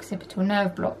greater occipital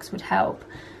nerve blocks would help.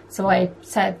 So I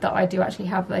said that I do actually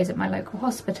have those at my local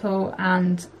hospital,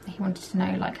 and he wanted to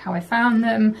know like how I found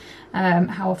them,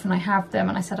 how often I have them,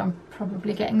 and I said I'm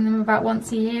probably getting them about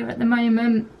once a year at the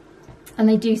moment, and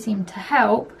they do seem to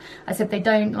help. I said they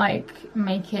don't like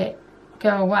make it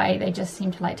go away, they just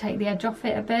seem to like take the edge off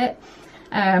it a bit,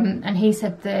 and he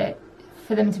said that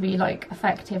for them to be like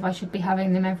effective I should be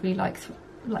having them every like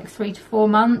 3 to 4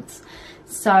 months.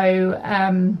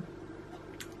 So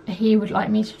he would like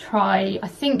me to try, I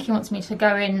think he wants me to go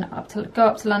up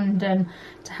to London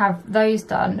to have those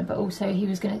done, but also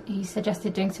he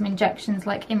suggested doing some injections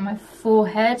like in my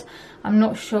forehead. I'm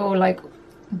not sure like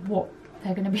what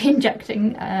they're going to be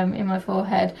injecting in my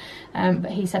forehead,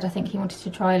 but he said I think he wanted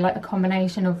to try like a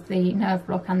combination of the nerve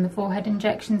block and the forehead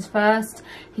injections first.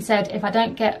 He said if I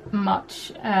don't get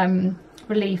much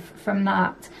relief from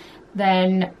that,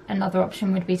 then another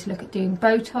option would be to look at doing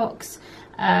Botox,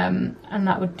 and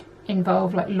that would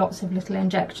involve like lots of little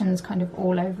injections kind of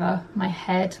all over my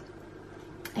head.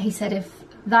 He said if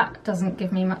that doesn't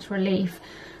give me much relief,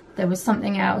 there was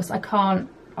something else. I can't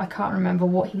remember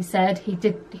what he said. He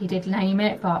did name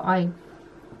it, but I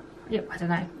don't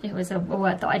know, it was a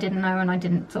word that I didn't know and I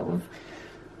didn't sort of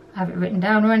have it written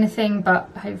down or anything, but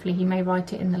hopefully he may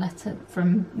write it in the letter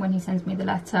from when he sends me the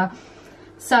letter.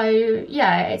 So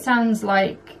yeah, it sounds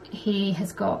like he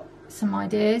has got some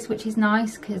ideas, which is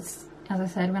nice, because as I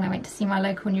said, when I went to see my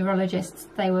local neurologists,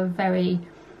 they were very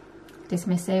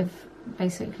dismissive,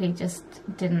 basically just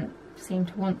didn't seem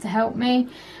to want to help me.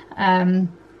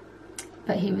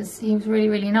 But he was really,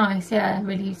 really nice, yeah,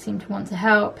 really seemed to want to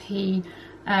help. He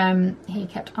He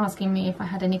kept asking me if I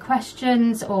had any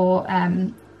questions, or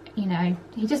you know,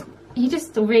 he just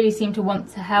really seemed to want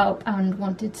to help and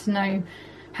wanted to know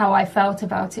how I felt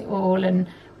about it all, and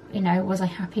you know, was I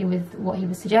happy with what he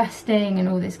was suggesting and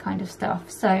all this kind of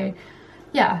stuff. So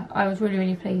yeah, I was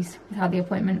really pleased with how the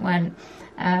appointment went.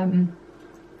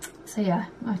 So yeah,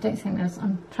 I don't think there's,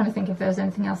 I'm trying to think if there was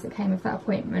anything else that came of that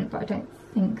appointment, but I don't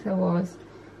think there was.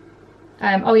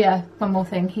 Oh yeah, one more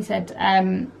thing. He said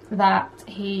that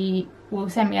he will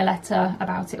send me a letter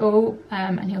about it all,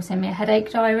 and he'll send me a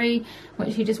headache diary,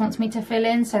 which he just wants me to fill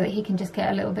in so that he can just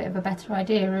get a little bit of a better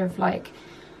idea of like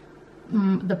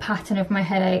the pattern of my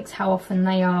headaches, how often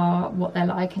they are, what they're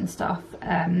like and stuff.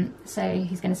 So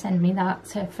he's going to send me that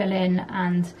to fill in,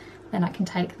 and then I can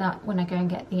take that when I go and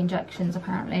get the injections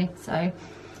apparently. So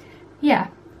yeah,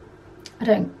 I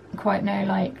don't quite know,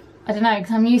 like, I don't know,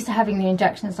 because I'm used to having the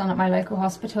injections done at my local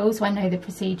hospital, so I know the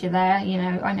procedure there, you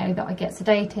know, I know that I get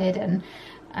sedated and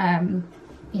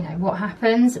you know what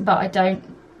happens, but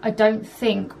I don't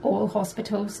think all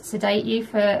hospitals sedate you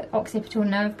for occipital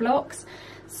nerve blocks.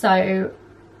 So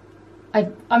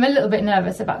I'm a little bit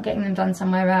nervous about getting them done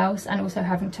somewhere else, and also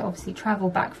having to obviously travel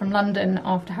back from London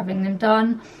after having them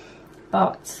done.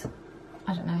 But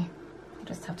I don't know, we'll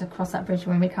just have to cross that bridge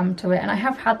when we come to it. And I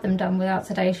have had them done without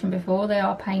sedation before. They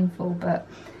are painful, but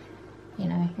you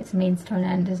know, it's a means to an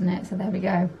end, isn't it? So there we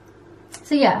go.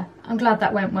 So yeah, I'm glad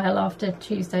that went well after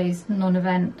Tuesday's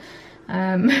non-event,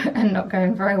 and not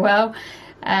going very well.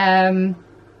 And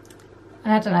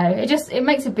I don't know, it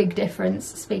makes a big difference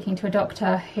speaking to a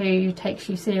doctor who takes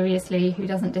you seriously, who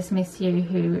doesn't dismiss you,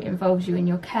 who involves you in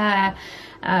your care.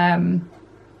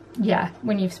 Yeah,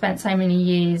 when you've spent so many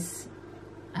years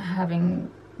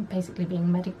having basically being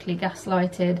medically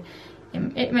gaslighted,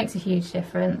 it makes a huge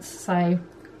difference. So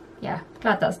yeah,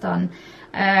 glad that's done.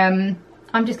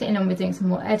 I'm just getting on with doing some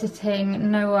more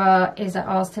editing. Noah is at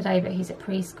ours today, but he's at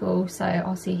preschool, so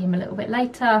I'll see him a little bit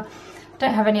later.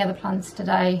 Don't have any other plans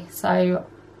today, so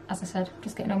as I said,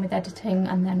 just getting on with editing,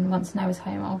 and then once Noah's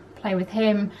home I'll play with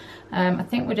him. I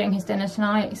think we're doing his dinner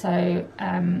tonight, so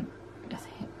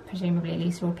presumably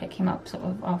Lisa will pick him up sort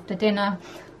of after dinner.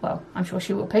 Well, I'm sure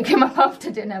she will pick him up after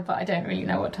dinner, but I don't really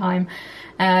know what time.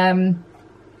 And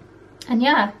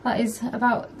yeah, that is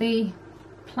about the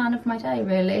plan of my day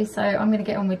really. So I'm going to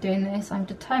get on with doing this. I'm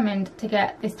determined to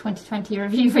get this 2020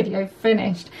 review video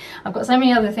finished. I've got so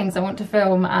many other things I want to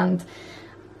film, and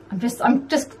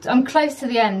I'm close to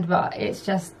the end, but it's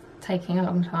just taking a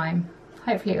long time.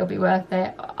 Hopefully it'll be worth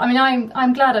it. I mean,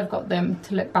 I'm glad I've got them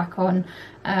to look back on,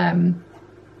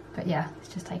 but yeah, it's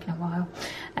just taken a while.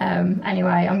 Anyway,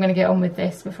 I'm going to get on with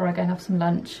this before I go and have some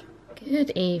lunch. Good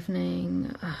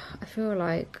evening. I feel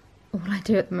like all I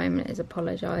do at the moment is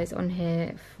apologise on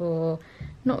here for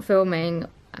not filming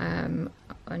and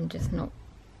just not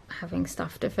having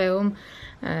stuff to film.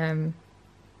 I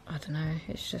don't know,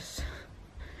 it's just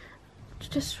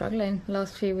struggling the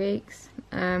last few weeks.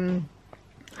 Having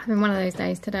one of those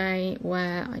days today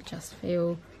where I just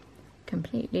feel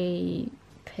completely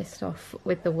pissed off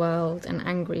with the world and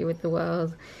angry with the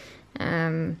world.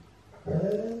 I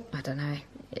don't know,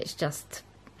 it's just,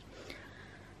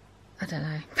 I don't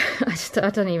know. I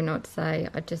don't even know what to say.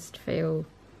 I just feel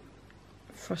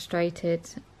frustrated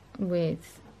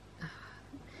with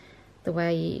the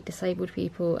way disabled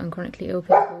people and chronically ill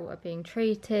people are being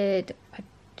treated. I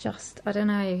don't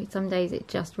know, some days it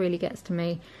just really gets to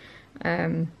me.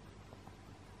 And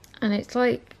it's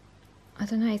like, I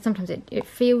don't know, sometimes it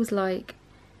feels like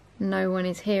no one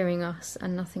is hearing us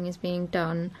and nothing is being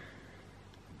done.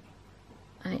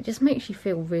 And it just makes you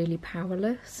feel really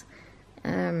powerless.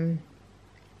 And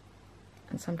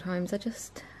sometimes I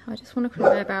just want to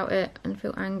cry about it and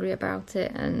feel angry about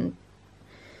it, and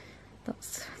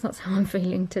that's how I'm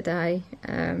feeling today.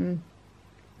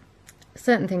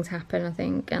 Certain things happen, I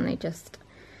think, and they just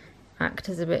act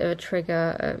as a bit of a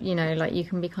trigger. You know, like you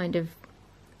can be kind of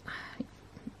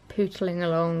pootling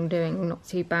along, doing not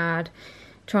too bad,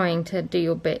 trying to do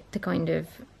your bit to kind of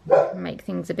make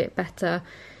things a bit better,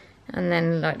 and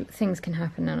then like things can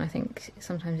happen, and I think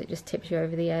sometimes it just tips you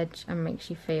over the edge and makes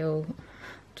you feel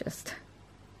just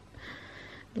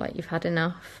like you've had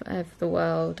enough of the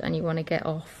world and you want to get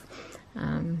off,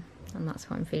 and that's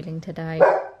what I'm feeling today.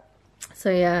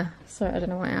 So yeah, sorry, I don't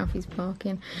know why Alfie's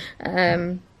barking.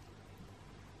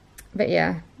 But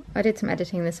yeah, I did some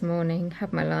editing this morning,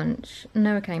 had my lunch,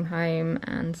 Noah came home,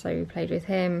 and so we played with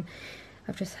him.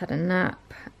 I've just had a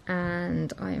nap,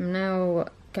 and I am now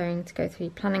going to go through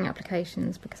planning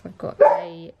applications because I've got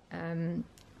a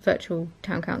virtual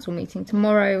town council meeting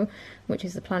tomorrow, which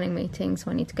is the planning meeting, so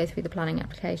I need to go through the planning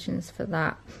applications for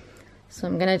that. So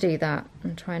I'm going to do that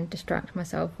and try and distract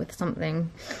myself with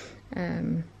something.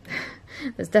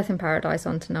 There's Death in Paradise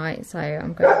on tonight, so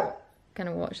I'm going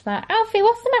to watch that. Alfie,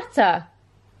 what's the matter?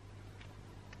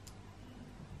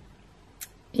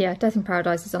 Yeah, Death in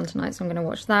Paradise is on tonight, so I'm going to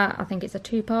watch that. I think it's a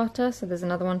 2-parter, so there's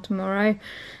another one tomorrow.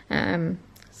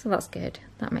 So that's good.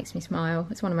 That makes me smile.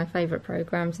 It's one of my favourite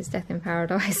programmes, is Death in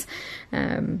Paradise.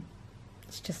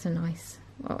 It's just a nice...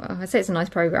 Well, I say it's a nice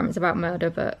programme. It's about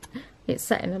murder, but it's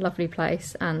set in a lovely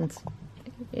place, and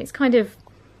it's kind of...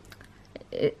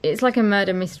 It's like a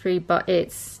murder mystery, but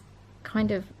it's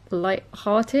kind of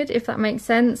light-hearted, if that makes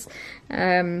sense.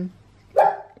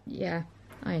 Yeah,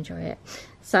 I enjoy it.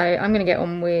 So I'm going to get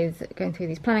on with going through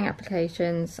these planning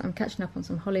applications. I'm catching up on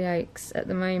some Hollyoaks at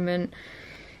the moment,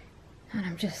 and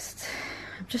I'm just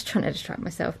trying to distract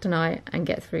myself tonight and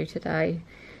get through today.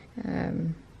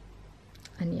 And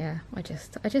yeah, I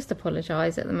just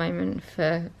apologise at the moment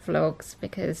for vlogs,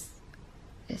 because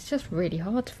it's just really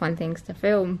hard to find things to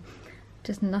film.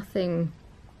 Just nothing's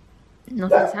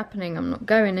happening. I'm not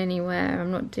going anywhere.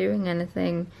 I'm not doing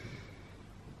anything.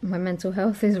 My mental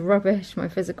health is rubbish. My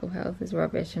physical health is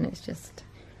rubbish, and it's just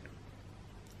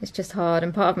hard.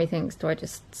 And part of me thinks, do I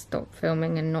just stop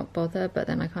filming and not bother? But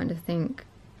then I kind of think,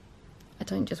 I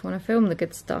don't just want to film the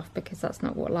good stuff, because that's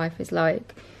not what life is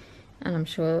like. And I'm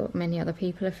sure many other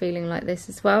people are feeling like this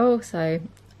as well. So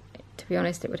to be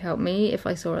honest, it would help me if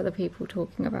I saw other people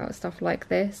talking about stuff like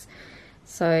this.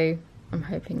 So I'm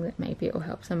hoping that maybe it will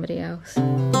help somebody else.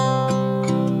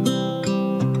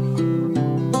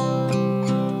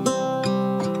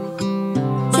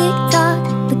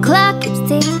 The clock keeps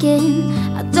ticking.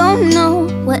 I don't know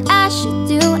what I should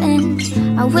do, and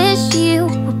I wish you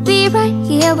would be right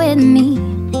here with me.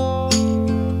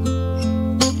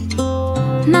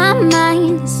 My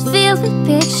mind is filled with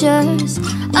pictures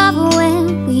of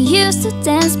when we used to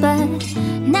dance, but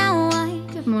now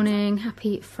Good morning,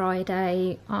 happy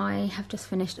Friday. I have just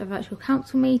finished a virtual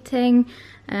council meeting.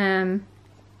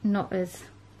 Not as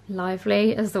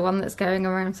lively as the one that's going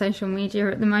around social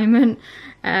media at the moment.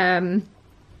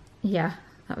 Yeah,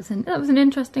 that was an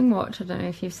interesting watch. I don't know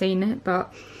if you've seen it,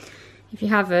 but if you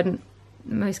haven't,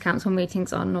 most council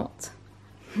meetings are not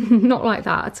like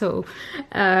that at all.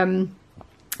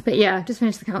 But yeah, just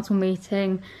finished the council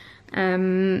meeting.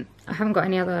 I haven't got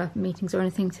any other meetings or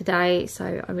anything today,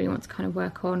 so I really want to kind of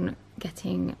work on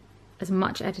getting as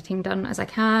much editing done as I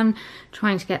can,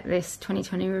 trying to get this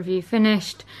 2020 review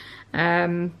finished.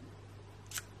 Yeah,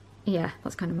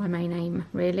 that's kind of my main aim,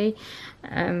 really.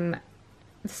 The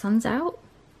sun's out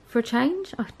for a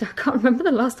change. I can't remember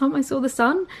the last time I saw the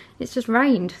sun. It's just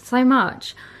rained so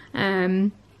much,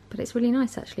 but it's really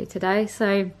nice actually today.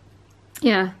 So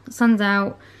yeah, the sun's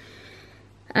out,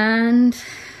 and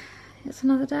it's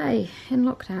another day in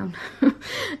lockdown.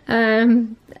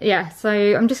 Yeah, so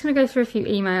I'm just going to go through a few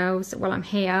emails while I'm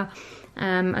here,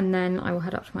 and then I will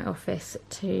head up to my office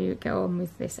to go on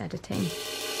with this editing.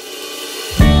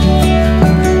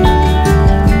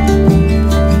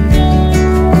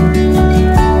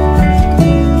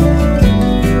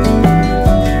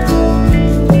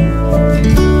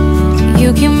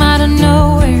 You came out of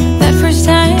nowhere that first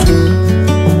time.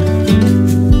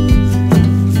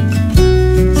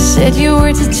 Said you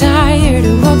were too tired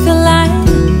to walk the line.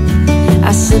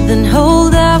 I said then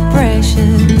hold up,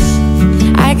 precious.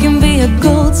 I can be a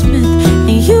goldsmith and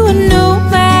you a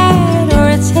nomad or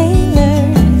a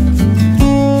tailor,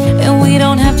 and we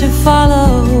don't have to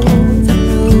follow the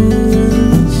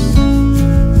rules.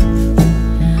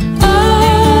 Oh,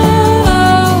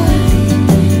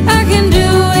 I can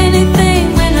do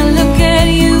anything when I look at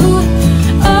you.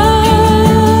 Oh,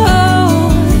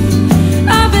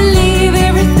 I believe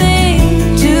everything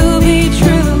to be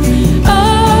true.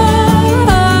 Oh,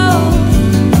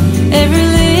 every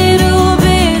little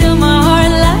bit of my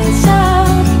heart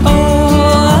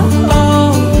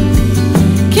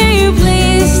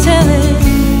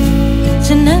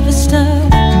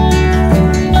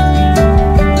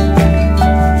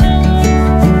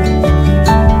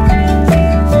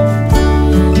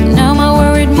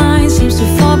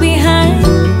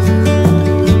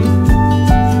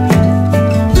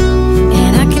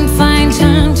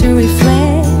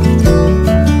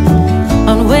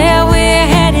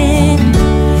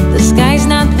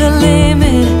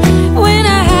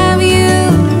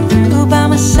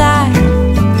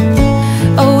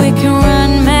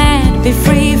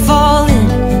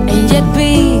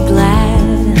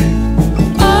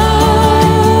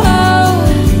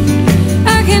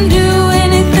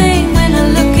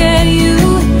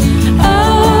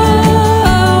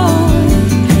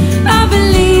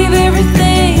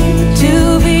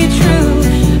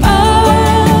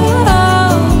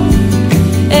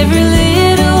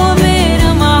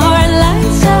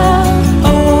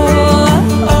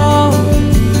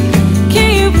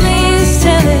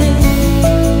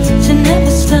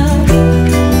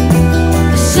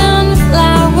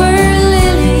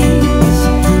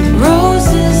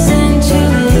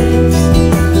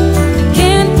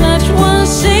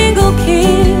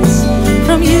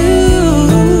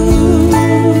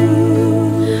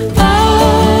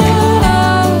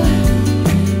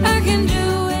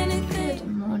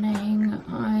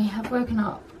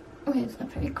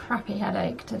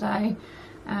today.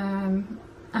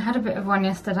 I had a bit of one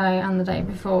yesterday and the day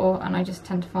before, and I just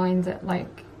tend to find that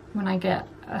like when I get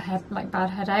a bad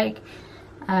headache,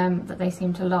 that they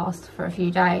seem to last for a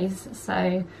few days. So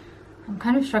I'm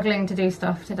kind of struggling to do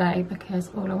stuff today because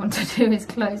all I want to do is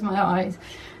close my eyes,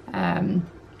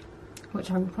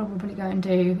 which I will probably go and do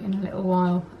in a little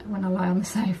while when I lie on the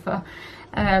sofa.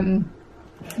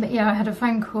 But yeah, I had a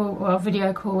phone call or a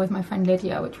video call with my friend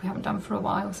Lydia, which we haven't done for a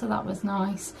while, so that was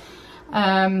nice.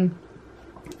 And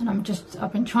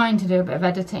I've been trying to do a bit of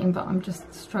editing, but I'm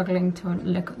just struggling to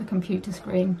look at the computer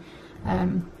screen,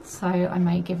 so I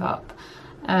may give up.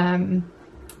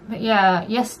 But yeah,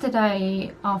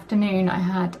 yesterday afternoon I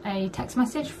had a text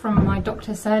message from my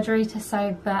doctor's surgery to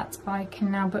say that I can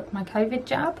now book my COVID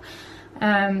jab,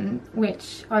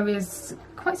 which I was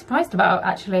quite surprised about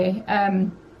actually.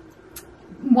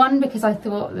 One, because I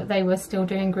thought that they were still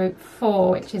doing group 4,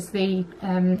 which is the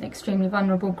extremely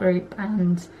vulnerable group,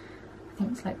 and I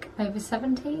think it's like over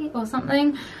 70 or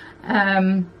something.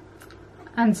 And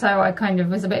so I kind of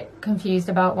was a bit confused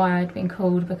about why I'd been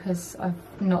called, because I've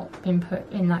not been put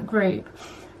in that group.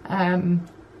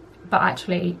 But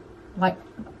actually, like,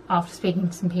 after speaking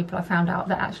to some people, I found out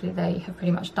that actually they have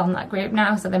pretty much done that group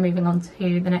now, so they're moving on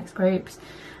to the next groups.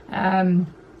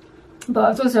 But I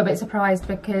was also a bit surprised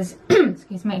because,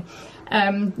 excuse me,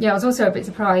 yeah, I was also a bit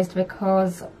surprised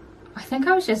because I think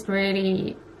I was just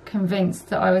really convinced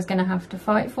that I was going to have to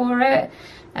fight for it.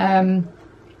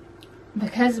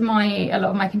 Because a lot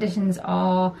of my conditions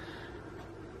are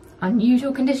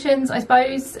unusual conditions, I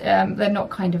suppose. They're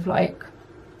not kind of like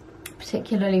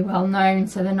particularly well known,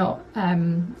 so they're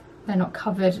not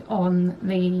covered on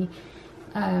the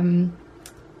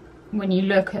when you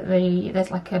look at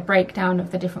there's like a breakdown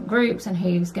of the different groups and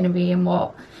who's going to be in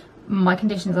what. My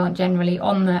conditions aren't generally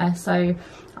on there, so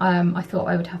I thought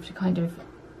I would have to kind of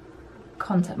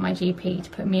contact my GP to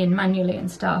put me in manually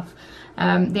and stuff.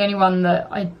 The only one that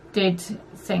I did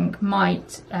think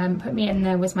might put me in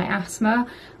there was my asthma,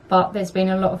 but there's been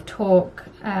a lot of talk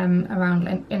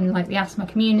around in like the asthma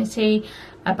community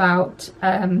about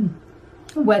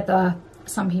whether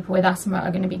some people with asthma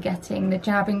are going to be getting the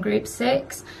jab in group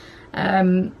 6.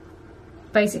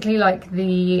 Basically, like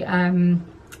the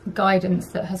guidance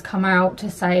that has come out to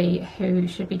say who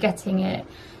should be getting it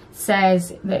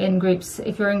says that in groups,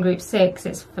 if you're in group 6,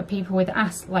 it's for people with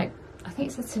asthma, like I think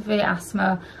it's a severe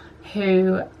asthma,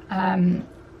 who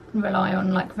rely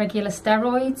on like regular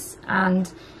steroids,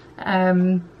 and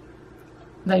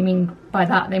they mean by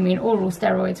that they mean oral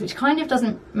steroids, which kind of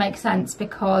doesn't make sense,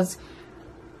 because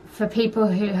for people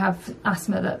who have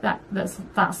asthma that's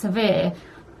that severe,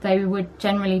 they would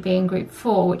generally be in group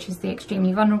 4, which is the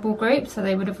extremely vulnerable group, so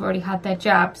they would have already had their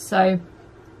jab. So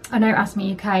I know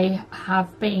Asthma UK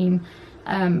have been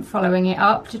following it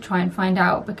up to try and find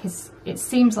out, because it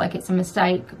seems like it's a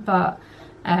mistake, but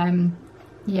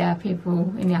yeah,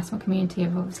 people in the asthma community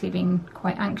have obviously been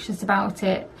quite anxious about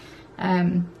it,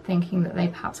 thinking that they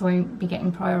perhaps won't be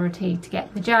getting priority to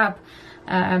get the jab.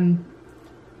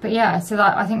 But yeah, so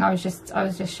that, I think I was just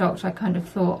shocked. I kind of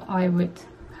thought I would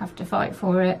have to fight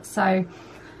for it. So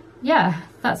yeah,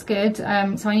 that's good. So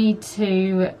I need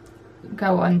to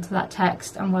go on to that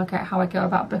text and work out how I go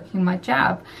about booking my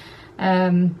jab. I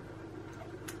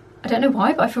don't know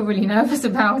why, but I feel really nervous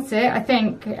about it. I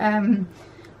think I'm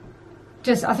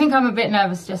a bit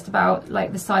nervous just about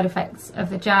like the side effects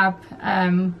of the jab.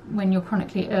 When you're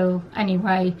chronically ill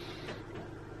anyway,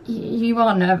 you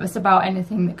are nervous about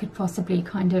anything that could possibly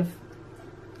kind of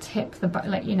tip the boat,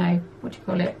 like, you know, what do you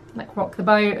call it, like rock the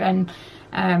boat and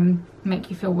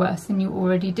make you feel worse than you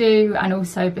already do. And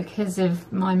also because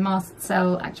of my mast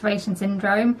cell activation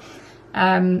syndrome,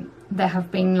 there have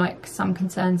been like some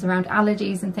concerns around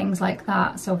allergies and things like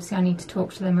that, so obviously I need to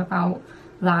talk to them about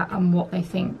that and what they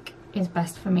think is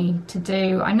best for me to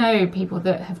do. I know people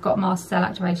that have got mast cell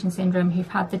activation syndrome who've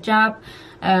had the jab,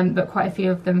 but quite a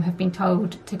few of them have been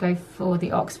told to go for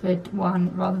the Oxford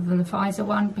one rather than the Pfizer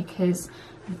one because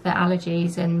of their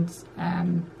allergies and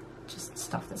just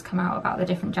stuff that's come out about the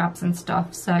different jabs and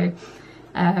stuff. So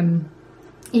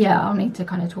yeah, I'll need to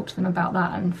kind of talk to them about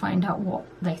that and find out what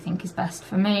they think is best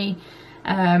for me.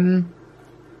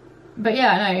 But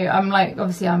yeah, no, I'm like,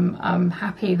 obviously I'm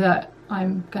happy that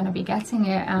I'm going to be getting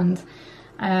it, and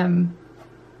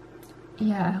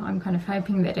yeah, I'm kind of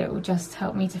hoping that it will just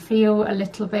help me to feel a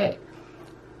little bit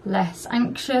less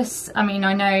anxious. I mean,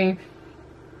 I know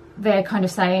they're kind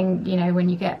of saying, you know, when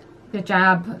you get the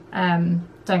jab,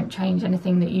 don't change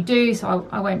anything that you do, so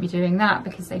I won't be doing that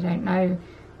because they don't know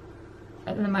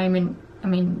at the moment. I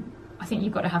mean, I think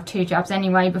you've got to have 2 jabs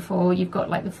anyway before you've got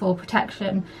like the full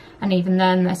protection, and even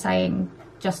then they're saying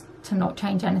just to not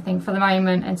change anything for the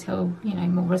moment until, you know,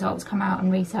 more results come out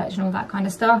and research and all that kind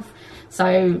of stuff.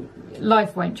 So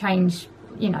life won't change,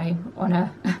 you know, on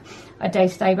a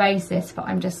day-to-day basis, but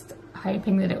I'm just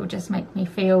hoping that it will just make me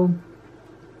feel,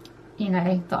 you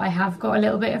know, that I have got a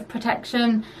little bit of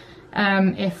protection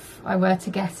if I were to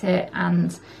get it.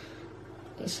 And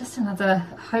it's just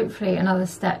hopefully another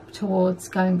step towards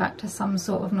going back to some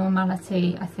sort of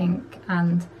normality, I think.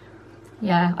 And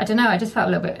yeah, I don't know, I just felt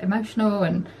a little bit emotional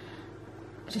and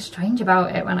just strange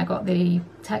about it when I got the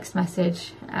text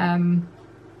message.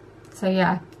 So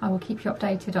yeah, I will keep you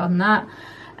updated on that.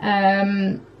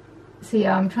 So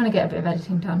yeah, I'm trying to get a bit of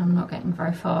editing done. I'm not getting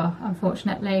very far,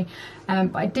 unfortunately.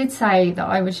 But I did say that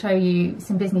I would show you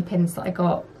some Disney pins that I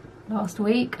got last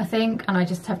week, I think, and I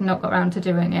just have not got around to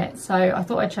doing it. So I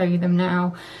thought I'd show you them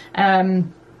now.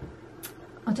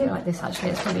 I'll do it like this actually,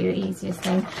 it's probably the easiest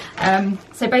thing.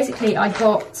 So basically I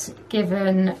got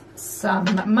given some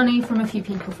money from a few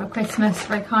people for Christmas,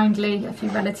 very kindly. A few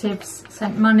relatives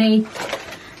sent money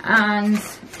and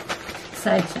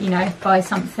said, you know, buy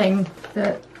something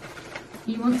that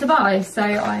you want to buy. So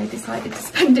I decided to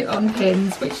spend it on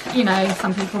pins, which, you know,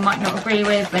 some people might not agree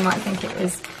with. They might think it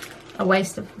was a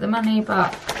waste of the money,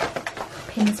 but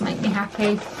pins make me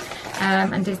happy,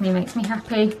 and Disney makes me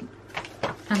happy.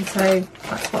 And so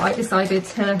that's what I decided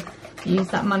to use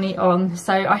that money on.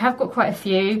 So I have got quite a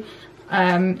few.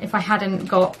 If I hadn't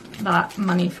got that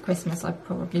money for Christmas, I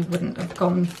probably wouldn't have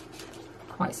gone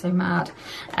quite so mad.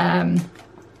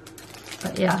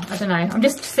 But yeah, I don't know. I'm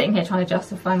just sitting here trying to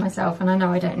justify myself, and I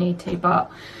know I don't need to, but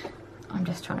I'm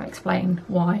just trying to explain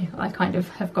why I kind of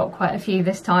have got quite a few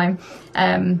this time.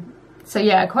 So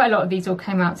yeah, quite a lot of these all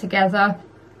came out together,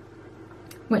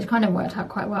 which kind of worked out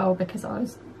quite well because I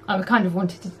kind of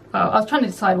wanted to, well, I was trying to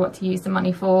decide what to use the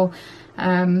money for,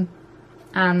 and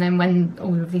then when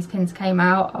all of these pins came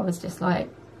out, I was just like,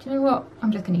 do you know what,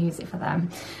 I'm just going to use it for them.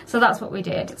 So that's what we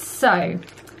did. So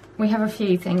we have a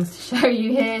few things to show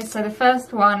you here. So the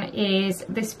first one is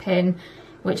this pin,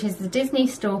 which is the Disney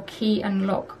Store key and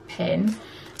lock pin,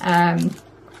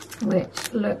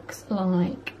 which looks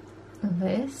like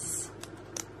this.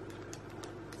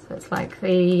 So it's like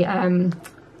the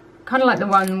kind of like the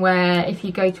one where if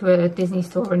you go to a Disney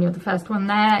store and you're the first one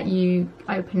there, you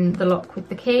open the lock with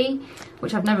the key,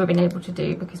 which I've never been able to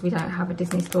do because we don't have a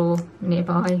Disney store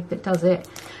nearby that does it.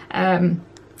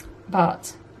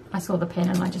 But I saw the pin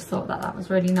and I just thought that that was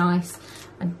really nice.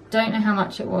 I don't know how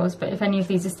much it was, but if any of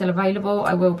these are still available,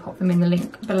 I will pop them in the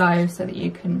link below so that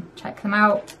you can check them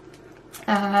out.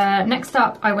 Next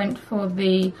up, I went for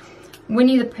the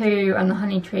Winnie the Pooh and the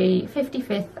Honey Tree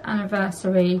 55th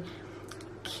anniversary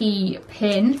key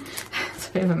pin. It's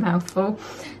a bit of a mouthful.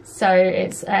 So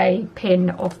it's a pin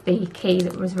of the key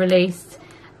that was released,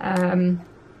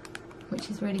 which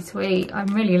is really sweet.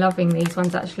 I'm really loving these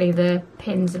ones actually, the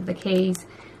pins of the keys.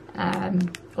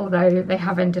 Although they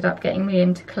have ended up getting me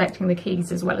into collecting the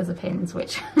keys as well as the pins,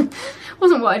 which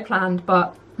wasn't what I planned,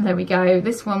 but there we go.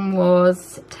 This one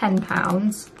was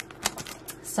 £10,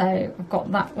 so I've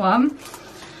got that one.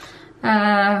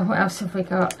 What else have we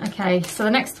got? Okay, so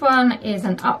the next one is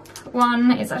an Up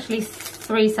one. It's actually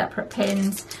 3 separate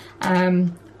pins. I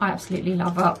absolutely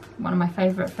love Up, one of my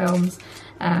favourite films,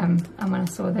 and when I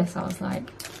saw this I was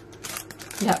like,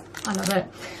 yep, I love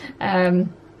it.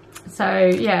 So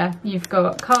yeah, you've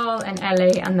got Carl and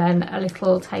Ellie, and then a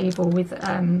little table with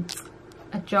a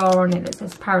jar on it that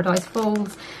says Paradise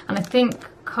Falls, and I think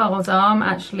Carl's arm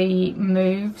actually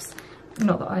moves.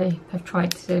 Not that I have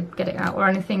tried to get it out or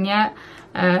anything yet,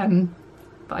 but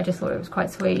I just thought it was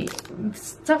quite sweet.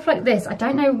 Stuff like this, I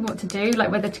don't know what to do, like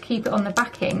whether to keep it on the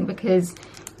backing, because,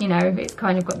 you know, it's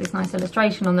kind of got this nice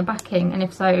illustration on the backing, and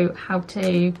if so, how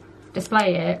to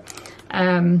display it,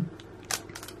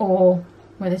 or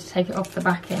whether to take it off the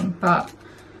backing. But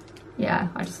yeah,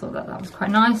 I just thought that that was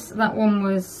quite nice. That one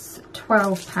was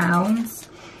 £12.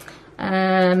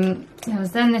 There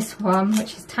was then this one,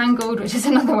 which is Tangled, which is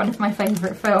another one of my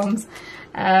favourite films.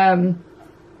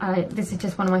 This is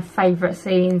just one of my favourite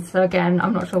scenes, so again,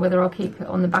 I'm not sure whether I'll keep it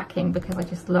on the backing because I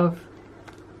just love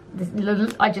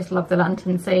this, I just love the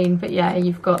lantern scene. But yeah,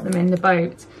 you've got them in the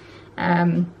boat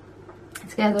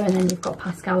together, and then you've got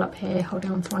Pascal up here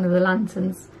holding on to one of the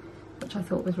lanterns, which I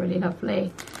thought was really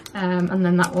lovely. And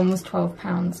then that one was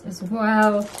 £12 as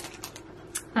well.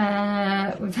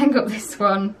 We've then got this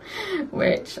one,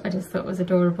 which I just thought was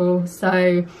adorable.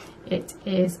 So it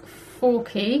is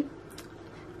Forky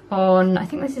on, I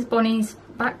think this is Bonnie's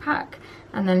backpack,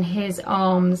 and then his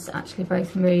arms actually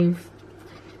both move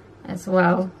as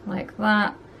well, like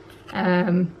that.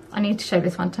 I need to show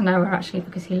this one to Noah actually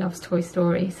because he loves Toy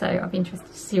Story, so I'll be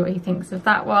interested to see what he thinks of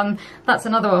that one. That's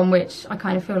another one which I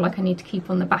kind of feel like I need to keep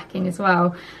on the backing as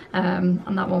well,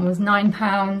 and that one was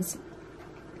 £9.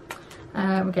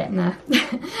 We're getting there.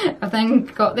 I've then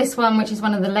got this one, which is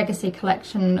one of the Legacy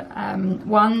Collection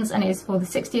ones, and it's for the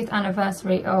 60th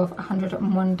anniversary of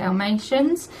 101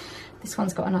 Dalmatians. This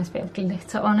one's got a nice bit of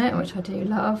glitter on it, which I do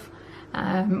love.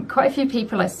 Quite a few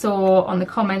people I saw on the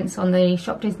comments on the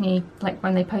Shop Disney, like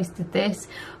when they posted this,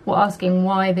 were asking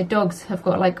why the dogs have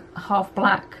got like half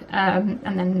black, and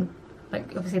then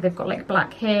like obviously they've got like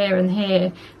black here and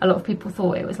here. A lot of people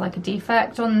thought it was like a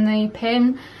defect on the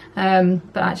pin,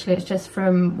 but actually it's just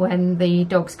from when the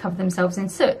dogs cover themselves in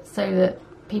soot so that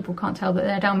people can't tell that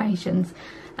they're Dalmatians.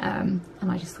 And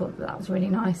I just thought that was really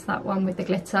nice, that one with the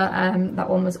glitter. That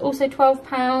one was also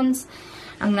 £12.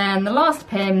 And then the last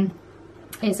pin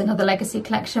is another Legacy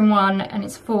Collection one, and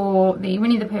it's for the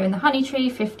Winnie the Pooh and the Honey Tree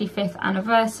 55th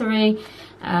anniversary,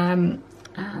 and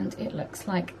it looks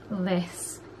like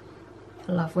this.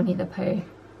 I love Winnie the Pooh.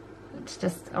 It's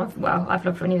just, well, I've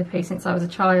loved Winnie the Pooh since I was a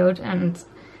child, and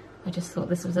I just thought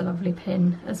this was a lovely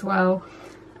pin as well.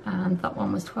 And that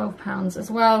one was £12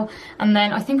 as well. And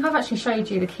then I think I've actually showed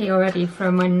you the key already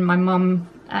from when my mum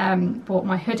bought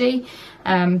my hoodie,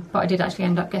 but I did actually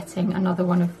end up getting another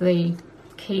one of the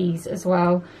keys as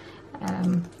well.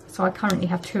 So I currently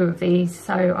have 2 of these,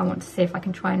 so I want to see if I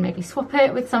can try and maybe swap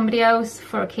it with somebody else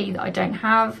for a key that I don't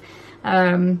have.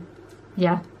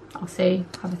 Yeah, I'll see,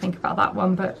 have a think about that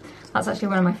one, but that's actually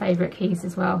one of my favourite keys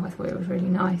as well. I thought it was really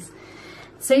nice.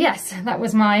 So yes, that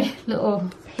was my little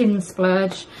pin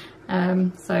splurge.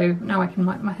 So now I can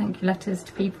write my thank you letters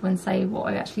to people and say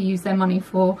what I actually use their money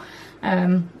for.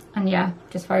 And yeah,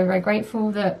 just very, very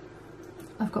grateful that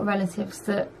I've got relatives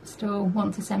that still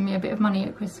want to send me a bit of money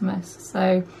at Christmas.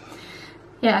 So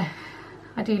yeah,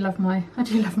 I do love my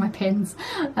pins.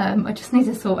 I just need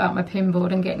to sort out my pin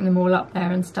board and getting them all up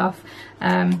there and stuff.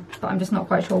 But I'm just not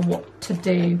quite sure what to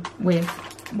do with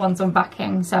ones on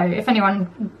backing. So if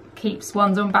anyone keeps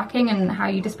ones on backing and how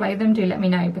you display them, do let me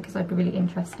know, because I'd be really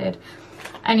interested.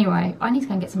 Anyway, I need to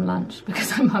go and get some lunch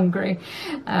because I'm hungry.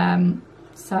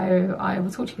 So I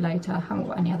will talk to you later. I haven't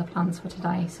got any other plans for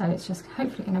today, so it's just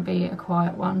hopefully going to be a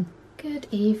quiet one. Good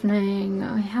evening.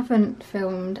 I haven't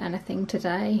filmed anything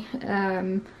today.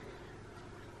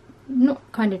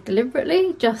 Not kind of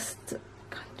deliberately, just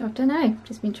kind of, I don't know,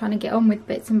 just been trying to get on with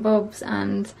bits and bobs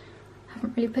and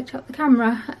haven't really picked up the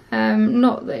camera.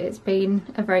 Not that it's been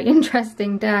a very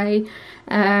interesting day.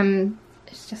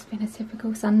 It's just been a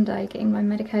typical Sunday, getting my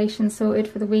medication sorted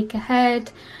for the week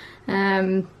ahead.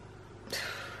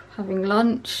 Having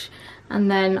lunch,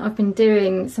 and then I've been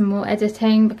doing some more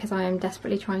editing because I am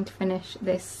desperately trying to finish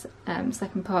this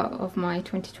second part of my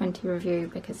 2020 review,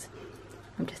 because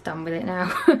I'm just done with it now.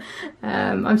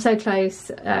 I'm so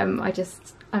close. I'm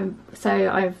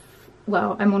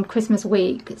on Christmas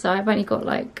week, so I've only got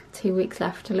like 2 weeks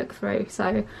left to look through,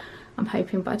 so I'm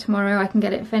hoping by tomorrow I can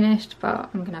get it finished, but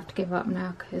I'm gonna have to give up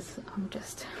now because I'm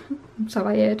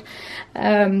tired.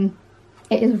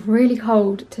 It is really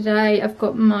cold today. I've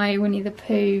got my Winnie the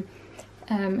Pooh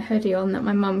hoodie on that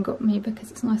my mum got me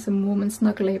because it's nice and warm and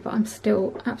snuggly, but I'm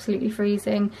still absolutely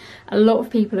freezing. A lot of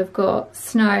people have got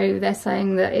snow. They're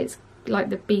saying that it's like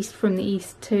the Beast from the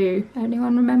East too.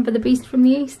 Anyone remember the Beast from the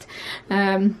East?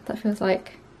 That feels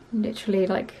like literally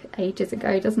like ages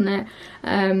ago, doesn't it?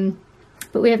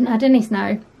 But we haven't had any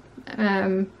snow.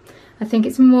 I think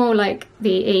it's more like the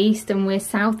east and we're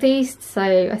southeast, so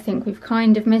I think we've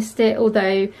kind of missed it,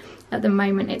 although at the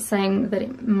moment it's saying that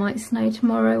it might snow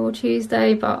tomorrow or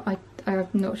Tuesday, but I'm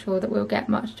not sure that we'll get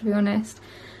much, to be honest.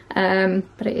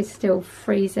 But it is still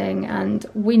freezing and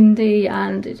windy,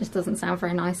 and it just doesn't sound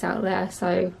very nice out there,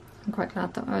 so I'm quite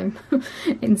glad that I'm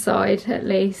inside at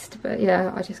least. But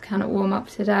yeah, I just cannot warm up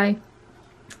today.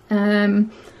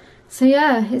 So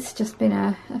yeah, it's just been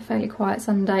a fairly quiet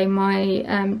Sunday. My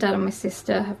dad and my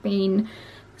sister have been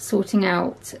sorting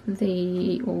out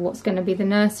what's going to be the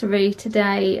nursery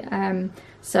today.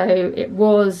 So it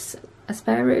was a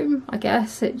spare room, I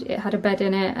guess. It had a bed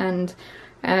in it and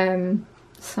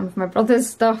some of my brother's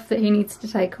stuff that he needs to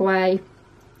take away.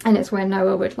 And it's where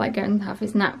Noah would like go and have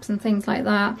his naps and things like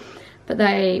that. But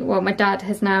my dad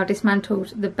has now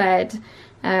dismantled the bed.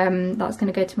 That's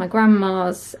going to go to my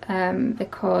grandma's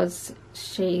because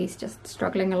she's just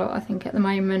struggling a lot, I think, at the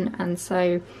moment, and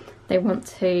so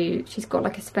she's got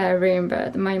like a spare room, but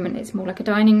at the moment it's more like a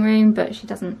dining room, but she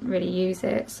doesn't really use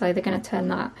it, so they're going to turn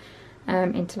that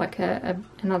into like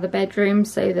another bedroom,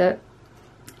 so that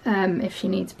if she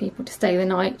needs people to stay the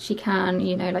night, she can,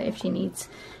 you know, like if she needs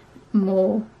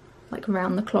more like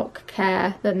round the clock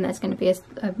care, then there's going to be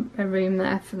a room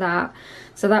there for that.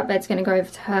 So that bed's going to go over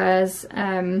to hers.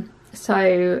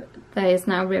 So there's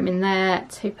now room in there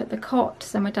to put the cot,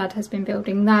 so my dad has been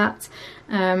building that,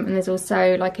 and there's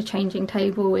also like a changing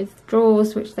table with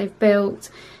drawers which they've built.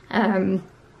 So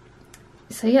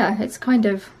yeah, it's kind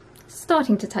of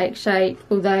starting to take shape,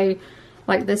 although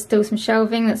like there's still some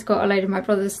shelving that's got a load of my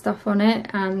brother's stuff on it,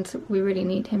 and we really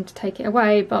need him to take it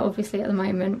away, but obviously at the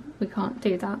moment we can't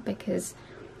do that because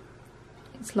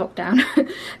it's lockdown.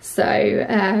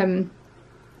 So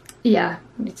yeah,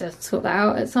 we need to sort that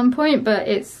out at some point, but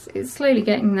it's slowly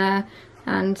getting there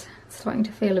and starting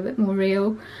to feel a bit more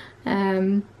real.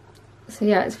 So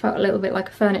yeah, it's felt a little bit like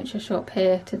a furniture shop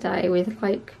here today, with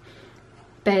like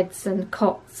beds and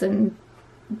cots and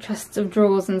chests of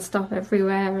drawers and stuff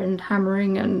everywhere, and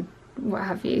hammering and what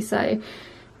have you. So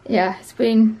yeah, it's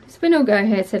been all go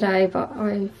here today, but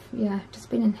I've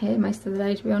just been in here most of the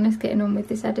day, to be honest, getting on with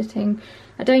this editing.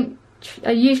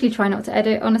 I usually try not to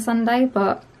edit on a Sunday,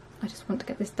 but I just want to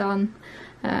get this done.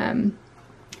 And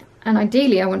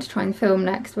ideally I want to try and film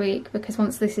next week, because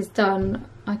once this is done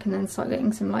I can then start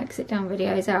getting some like sit down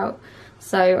videos out.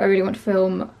 So I really want to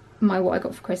film my what I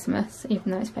got for Christmas,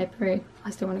 even though it's February. I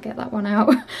still want to get that one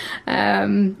out.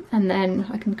 And then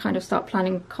I can kind of start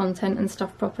planning content and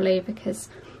stuff properly, because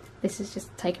this has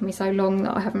just taken me so long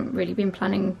that I haven't really been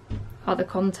planning other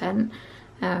content.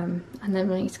 And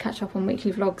then I need to catch up on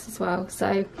weekly vlogs as well.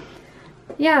 So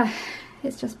yeah,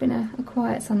 it's just been a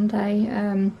quiet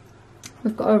Sunday.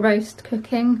 We've got a roast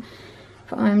cooking,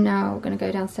 but I'm now going to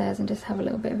go downstairs and just have a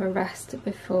little bit of a rest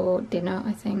before dinner,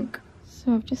 I think.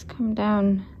 So I've just come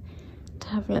down to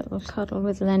have a little cuddle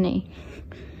with Lennie,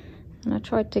 and I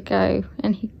tried to go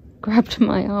and he grabbed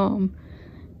my arm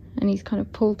and he's kind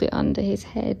of pulled it under his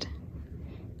head,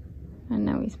 and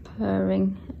now he's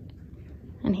purring,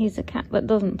 and he's a cat that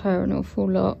doesn't purr an awful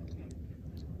lot,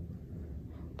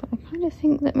 but I kind of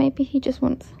think that maybe he just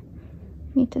wants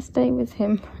me to stay with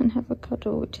him and have a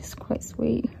cuddle, which is quite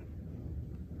sweet.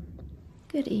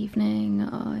 Good evening.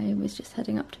 I was just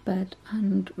heading up to bed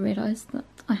and realised that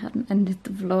I hadn't ended the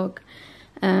vlog.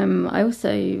 I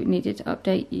also needed to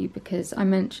update you because I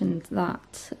mentioned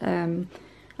that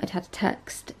I'd had a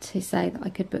text to say that I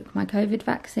could book my COVID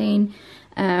vaccine.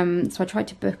 So I tried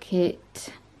to book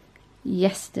it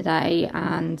yesterday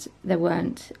and there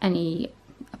weren't any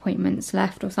appointments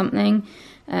left or something,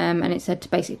 and it said to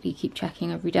basically keep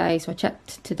checking every day. So I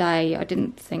checked today. I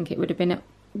didn't think it would have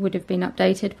been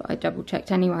updated, but I double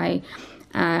checked anyway,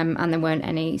 and there weren't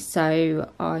any. So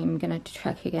I'm gonna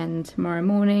check again tomorrow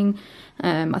morning.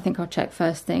 I think I'll check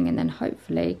first thing, and then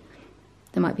hopefully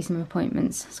there might be some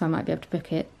appointments, so I might be able to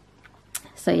book it.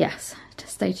 So yes,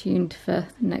 just stay tuned for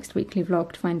the next weekly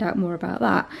vlog to find out more about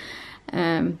that.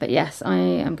 But yes, I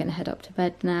am going to head up to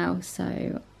bed now,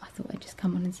 so I thought I'd just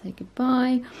come on and say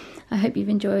goodbye. I hope you've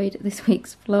enjoyed this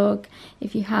week's vlog.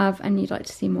 If you have and you'd like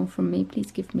to see more from me,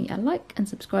 please give me a like and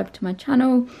subscribe to my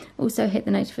channel. Also hit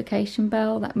the notification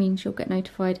bell. That means you'll get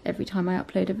notified every time I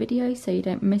upload a video, so you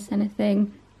don't miss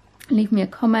anything. Leave me a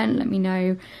comment, let me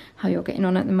know how you're getting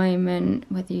on at the moment,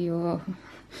 whether you're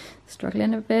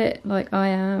struggling a bit like I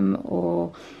am,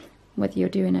 or whether you're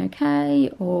doing okay,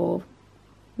 or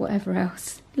whatever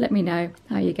else. Let me know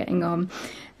how you're getting on.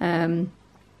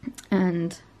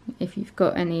 And if you've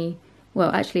got any,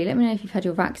 well, actually let me know if you've had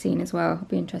your vaccine as well. I'll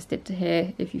be interested to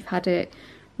hear if you've had it,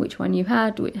 which one you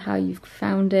had, how you've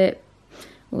found it,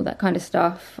 all that kind of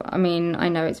stuff. I mean, I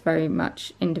know it's very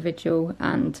much individual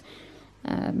and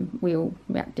we all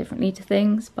react differently to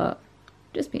things, but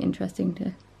just be interesting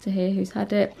to hear who's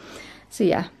had it. So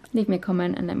yeah, leave me a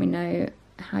comment and let me know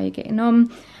how you're getting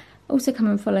on. Also come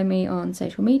and follow me on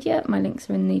social media. My links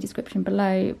are in the description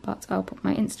below, but I'll put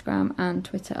my Instagram and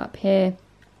Twitter up here.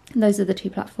 Those are the two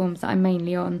platforms that I'm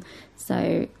mainly on,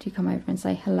 so do come over and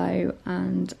say hello,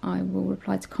 and I will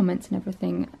reply to comments and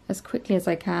everything as quickly as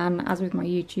I can. As with my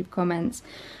YouTube comments,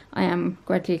 I am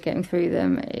gradually getting through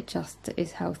them. It just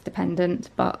is health dependent,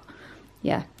 but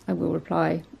yeah, I will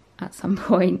reply at some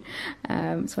point.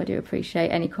 So I do appreciate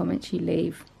any comments you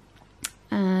leave,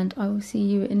 and I will see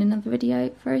you in another video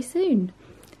very soon.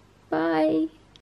 Bye.